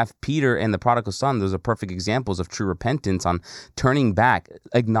mean, you have Peter and the prodigal son. Those are perfect examples of true repentance on turning back,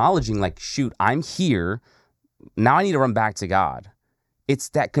 acknowledging like, shoot, I'm here. Now I need to run back to God. It's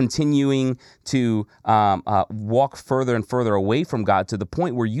that continuing to walk further and further away from God to the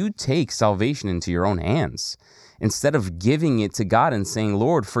point where you take salvation into your own hands instead of giving it to God and saying,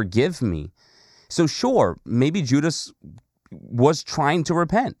 Lord, forgive me. So sure, maybe Judas was trying to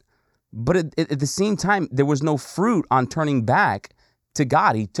repent, but at the same time, there was no fruit on turning back to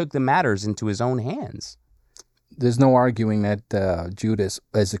God. He took the matters into his own hands. There's no arguing that Judas,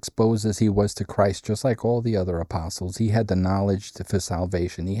 as exposed as he was to Christ, just like all the other apostles, he had the knowledge for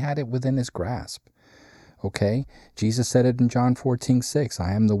salvation. He had it within his grasp. Okay? Jesus said it in John 14:6.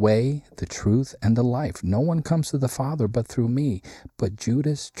 I am the way, the truth, and the life. No one comes to the Father but through me. But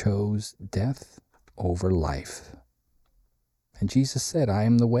Judas chose death over life. And Jesus said, I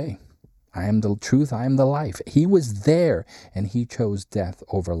am the way. I am the truth, I am the life. He was there, and he chose death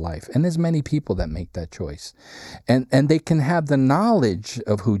over life. And there's many people that make that choice. And they can have the knowledge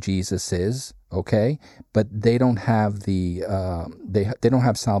of who Jesus is, okay? But they don't have the they don't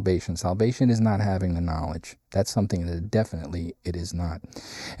have salvation. Salvation is not having the knowledge. That's something that definitely it is not.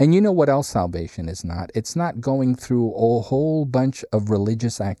 And you know what else salvation is not? It's not going through a whole bunch of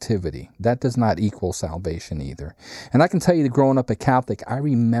religious activity. That does not equal salvation either. And I can tell you that growing up a Catholic, I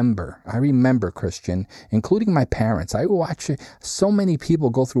remember, Christian, including my parents. I watch so many people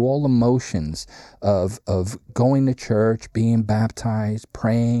go through all the motions of going to church, being baptized,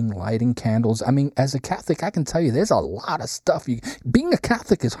 praying, lighting candles. I mean, as a Catholic, I can tell you there's a lot of stuff. Being a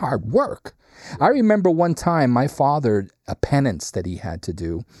Catholic is hard work. I remember one time my father, a penance that he had to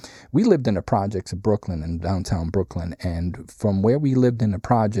do. We lived in the projects of Brooklyn, in downtown Brooklyn, and from where we lived in the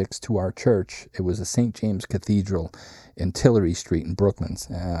projects to our church, it was a St. James Cathedral in Tillery Street in Brooklyn.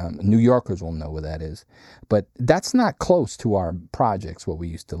 New Yorkers will know where that is. But that's not close to our projects where we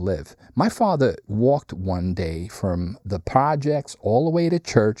used to live. My father walked one day from the projects all the way to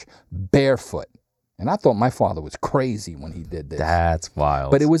church barefoot. And I thought my father was crazy when he did this. That's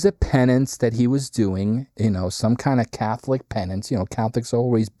wild. But it was a penance that he was doing, some kind of Catholic penance. Catholics are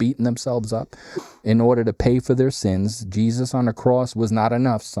always beating themselves up in order to pay for their sins. Jesus on the cross was not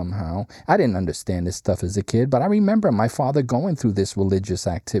enough somehow. I didn't understand this stuff as a kid, but I remember my father going through this religious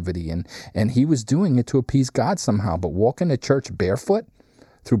activity, and he was doing it to appease God somehow. But walking to church barefoot,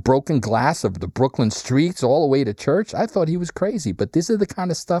 through broken glass of the Brooklyn streets all the way to church, I thought he was crazy. But this is the kind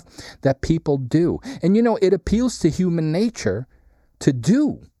of stuff that people do. And, it appeals to human nature to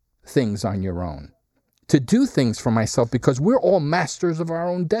do things on your own, to do things for myself, because we're all masters of our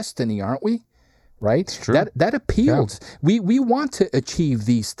own destiny, aren't we? Right? It's true. That appeals. Yeah. We want to achieve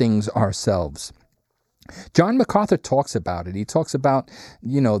these things ourselves. John MacArthur talks about it. He talks about,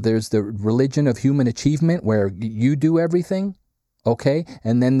 there's the religion of human achievement where you do everything. Okay,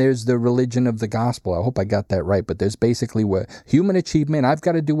 and then there's the religion of the gospel. I hope I got that right. But there's basically where human achievement, I've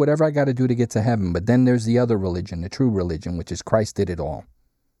got to do whatever I got to do to get to heaven. But then there's the other religion, the true religion, which is Christ did it all.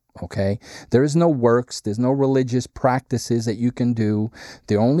 Okay, there is no works. There's no religious practices that you can do.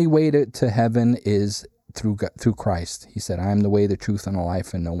 The only way to heaven is through Christ. He said, I am the way, the truth, and the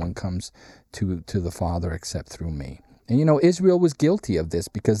life, and no one comes to the Father except through me. And, Israel was guilty of this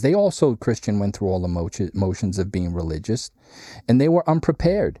because they also, Christian, went through all the motions of being religious, and they were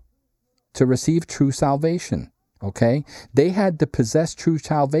unprepared to receive true salvation, okay? They had to possess true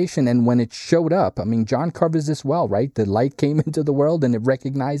salvation, and when it showed up, John covers this well, right? The light came into the world, and it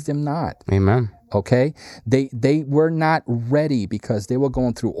recognized him not. Amen. Okay? They were not ready because they were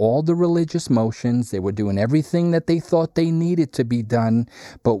going through all the religious motions. They were doing everything that they thought they needed to be done,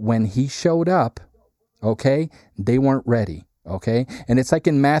 but when he showed up, okay, they weren't ready, okay? And it's like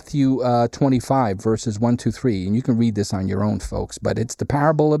in Matthew 25, verses 1, 2, 3, and you can read this on your own, folks, but it's the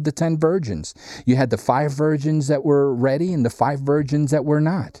parable of the 10 virgins. You had the 5 virgins that were ready and the 5 virgins that were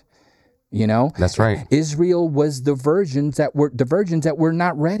not. You know, That's right. Israel was the virgins that were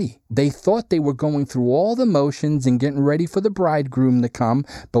not ready. They thought they were going through all the motions and getting ready for the bridegroom to come.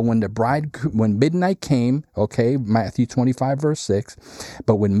 But when midnight came, okay, Matthew 25, verse 6,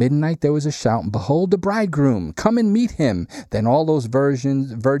 but when midnight there was a shout, and behold the bridegroom, come and meet him. Then all those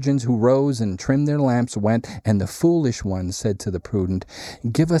virgins who rose and trimmed their lamps went, and the foolish ones said to the prudent,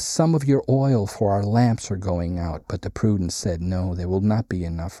 give us some of your oil, for our lamps are going out. But the prudent said, no, there will not be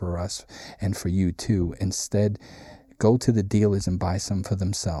enough for us and for you too. Instead, go to the dealers and buy some for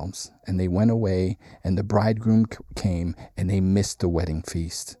themselves. And they went away, and the bridegroom came, and they missed the wedding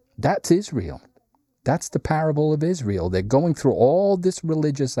feast. That's Israel. That's the parable of Israel. They're going through all this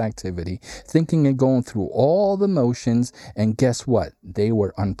religious activity, thinking and going through all the motions, and guess what? They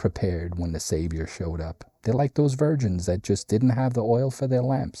were unprepared when the Savior showed up. They're like those virgins that just didn't have the oil for their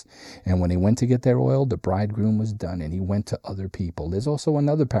lamps. And when they went to get their oil, the bridegroom was done, and he went to other people. There's also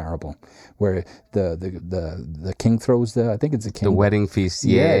another parable where the king throws I think it's the king. The wedding feast,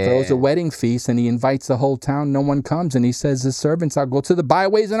 Yeah, throws a wedding feast, and he invites the whole town. No one comes, and he says, the servants, I'll go to the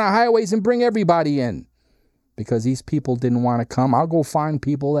byways and the highways and bring everybody in. Because these people didn't want to come, I'll go find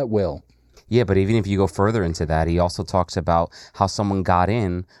people that will. Yeah, but even if you go further into that, he also talks about how someone got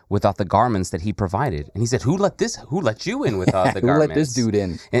in without the garments that he provided. And he said, who let you in without the garments? Who let this dude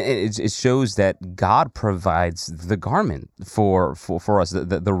in? And it shows that God provides the garment for us,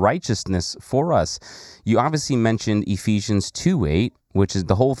 the righteousness for us. You obviously mentioned Ephesians 2:8, which is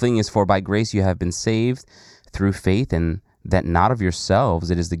the whole thing is, for by grace you have been saved through faith, and that not of yourselves,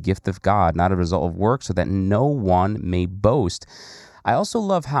 it is the gift of God, not a result of work, so that no one may boast. I also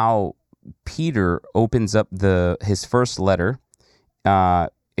love how Peter opens up his first letter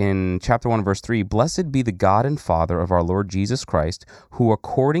in chapter 1, verse 3. Blessed be the God and Father of our Lord Jesus Christ, who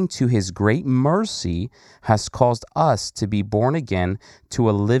according to his great mercy has caused us to be born again to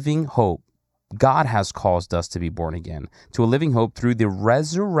a living hope. God has caused us to be born again to a living hope through the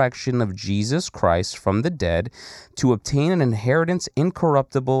resurrection of Jesus Christ from the dead, to obtain an inheritance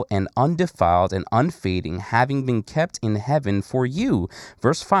incorruptible and undefiled and unfading, having been kept in heaven for you.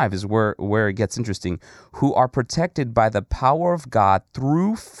 Verse 5 is where it gets interesting. Who are protected by the power of God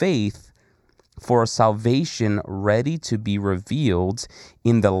through faith for a salvation ready to be revealed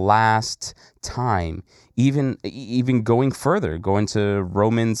in the last time. Even going further, going to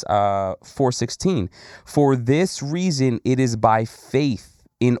Romans 4:16. For this reason it is by faith,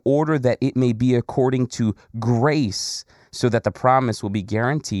 in order that it may be according to grace, so that the promise will be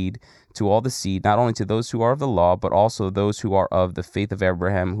guaranteed to all the seed, not only to those who are of the law, but also those who are of the faith of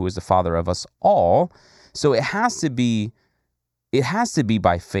Abraham, who is the father of us all. So it has to be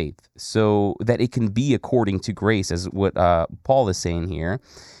by faith, so that it can be according to grace, as what Paul is saying here.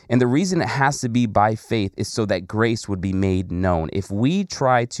 And the reason it has to be by faith is so that grace would be made known. If we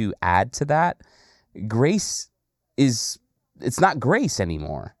try to add to that, it's not grace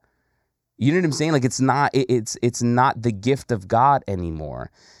anymore. You know what I'm saying? Like it's not the gift of God anymore.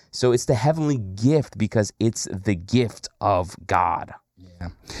 So it's the heavenly gift because it's the gift of God. Yeah.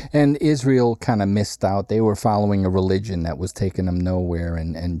 And Israel kind of missed out. They were following a religion that was taking them nowhere,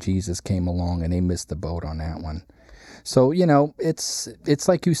 and Jesus came along and they missed the boat on that one. So, it's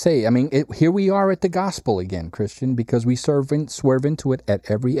like you say. I mean, here we are at the gospel again, Christian, because we swerve into it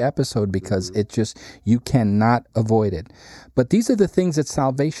at every episode, because you cannot avoid it. But these are the things that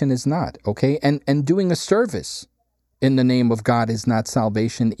salvation is not, okay? And doing a service in the name of God is not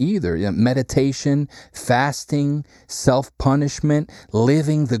salvation either. Meditation, fasting, self-punishment,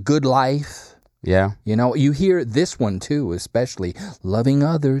 living the good life. Yeah. You hear this one too, especially loving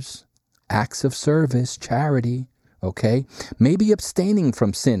others, acts of service, charity. Okay, maybe abstaining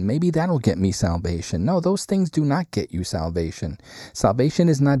from sin, maybe that'll get me salvation. No, those things do not get you salvation. Salvation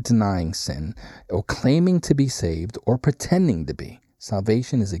is not denying sin or claiming to be saved or pretending to be.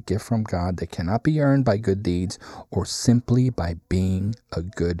 Salvation is a gift from God that cannot be earned by good deeds or simply by being a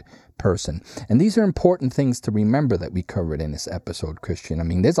good person. And these are important things to remember that we covered in this episode, Christian. I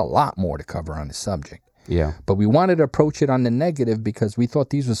mean, there's a lot more to cover on this subject. Yeah. But we wanted to approach it on the negative because we thought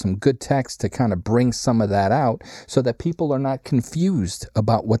these were some good texts to kind of bring some of that out so that people are not confused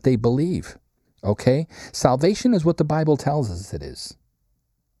about what they believe. Okay? Salvation is what the Bible tells us it is.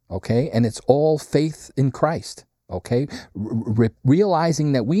 Okay? And it's all faith in Christ. Okay?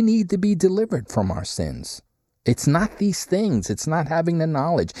 Realizing that we need to be delivered from our sins. It's not these things. It's not having the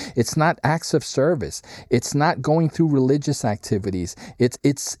knowledge. It's not acts of service. It's not going through religious activities.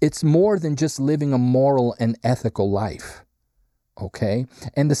 It's more than just living a moral and ethical life. Okay?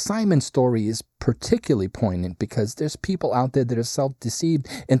 And the Simon story is particularly poignant because there's people out there that are self-deceived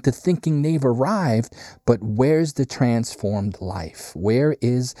into thinking they've arrived, but where's the transformed life? Where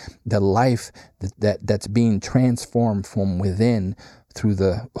is the life that's being transformed from within through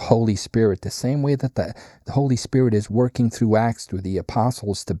the Holy Spirit? The same way that the Holy Spirit is working through Acts, through the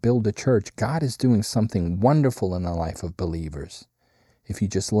apostles to build a church, God is doing something wonderful in the life of believers if you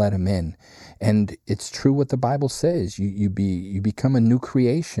just let him in. And it's true what the Bible says. You become a new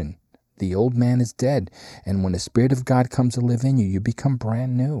creation. The old man is dead. And when the Spirit of God comes to live in you, you become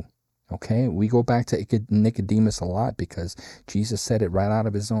brand new. Okay? We go back to Nicodemus a lot because Jesus said it right out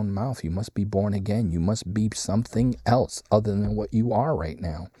of his own mouth. You must be born again. You must be something else other than what you are right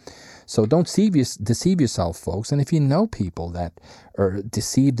now. So don't deceive yourself, folks. And if you know people that are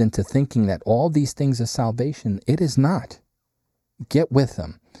deceived into thinking that all these things are salvation, it is not. Get with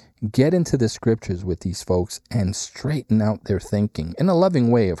them. Get into the scriptures with these folks and straighten out their thinking. In a loving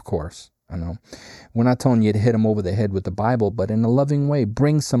way, of course. I know. We're not telling you to hit them over the head with the Bible, but in a loving way,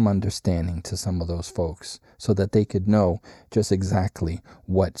 bring some understanding to some of those folks so that they could know just exactly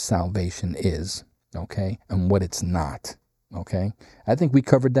what salvation is, okay, and what it's not, okay? I think we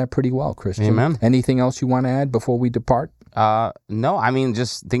covered that pretty well, Christian. Amen. Anything else you want to add before we depart? No, I mean,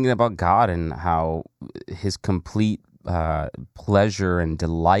 just thinking about God and how his complete pleasure and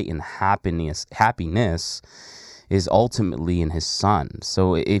delight and happiness is ultimately in his Son.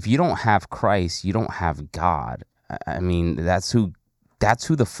 So if you don't have Christ, you don't have God. I mean, that's who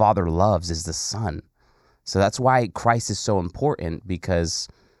the Father loves, is the Son. So that's why Christ is so important, because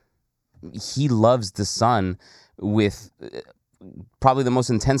he loves the Son with probably the most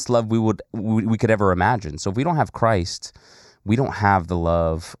intense love we could ever imagine. So if we don't have Christ, we don't have the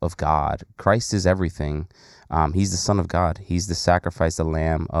love of God. Christ is everything. He's the Son of God. He's the sacrifice, the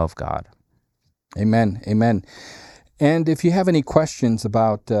Lamb of God. Amen. Amen. And if you have any questions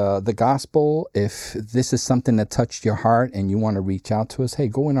about the gospel, if this is something that touched your heart and you want to reach out to us, hey,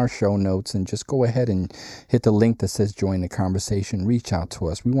 go in our show notes and just go ahead and hit the link that says join the conversation. Reach out to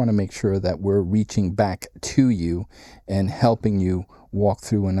us. We want to make sure that we're reaching back to you and helping you walk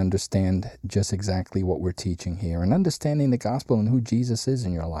through and understand just exactly what we're teaching here and understanding the gospel and who Jesus is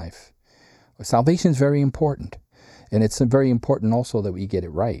in your life. Salvation is very important, and it's very important also that we get it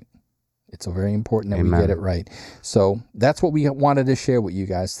right. It's very important that Amen. We get it right. So that's what we wanted to share with you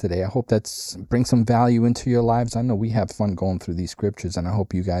guys today. I hope that's brings some value into your lives. I know we have fun going through these scriptures, and I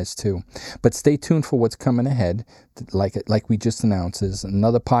hope you guys too. But stay tuned for what's coming ahead. Like we just announced, is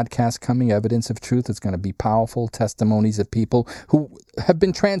another podcast coming, Evidence of Truth. It's going to be powerful testimonies of people who have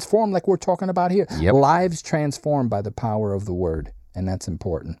been transformed, like we're talking about here. Yep. Lives transformed by the power of the Word. And that's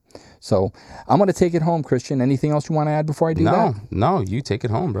important. So I'm going to take it home, Christian. Anything else you want to add before I do that? No, you take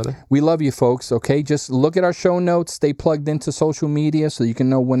it home, brother. We love you, folks, okay? Just look at our show notes. Stay plugged into social media so you can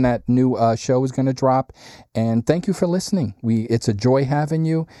know when that new show is going to drop. And thank you for listening. It's a joy having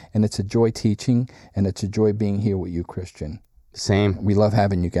you, and it's a joy teaching, and it's a joy being here with you, Christian. Same. We love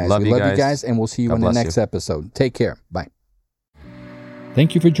having you guys. We love you guys, and we'll see you in the next episode. Take care. Bye.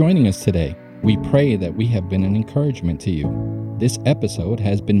 Thank you for joining us today. We pray that we have been an encouragement to you. This episode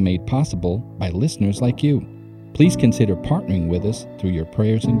has been made possible by listeners like you. Please consider partnering with us through your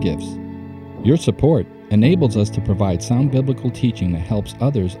prayers and gifts. Your support enables us to provide sound biblical teaching that helps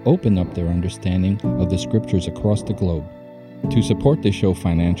others open up their understanding of the scriptures across the globe. To support this show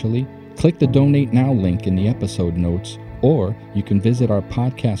financially, click the Donate Now link in the episode notes, or you can visit our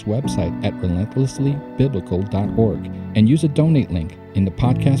podcast website at relentlesslybiblical.org and use a donate link in the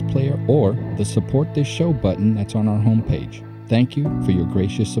podcast player or the Support This Show button that's on our homepage. Thank you for your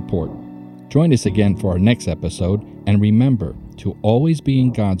gracious support. Join us again for our next episode, and remember to always be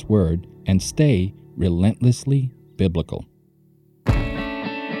in God's Word and stay relentlessly biblical.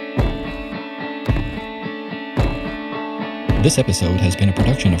 This episode has been a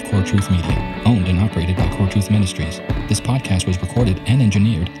production of Core Truth Media, owned and operated by Core Truth Ministries. This podcast was recorded and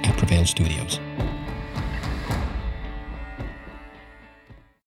engineered at Prevail Studios.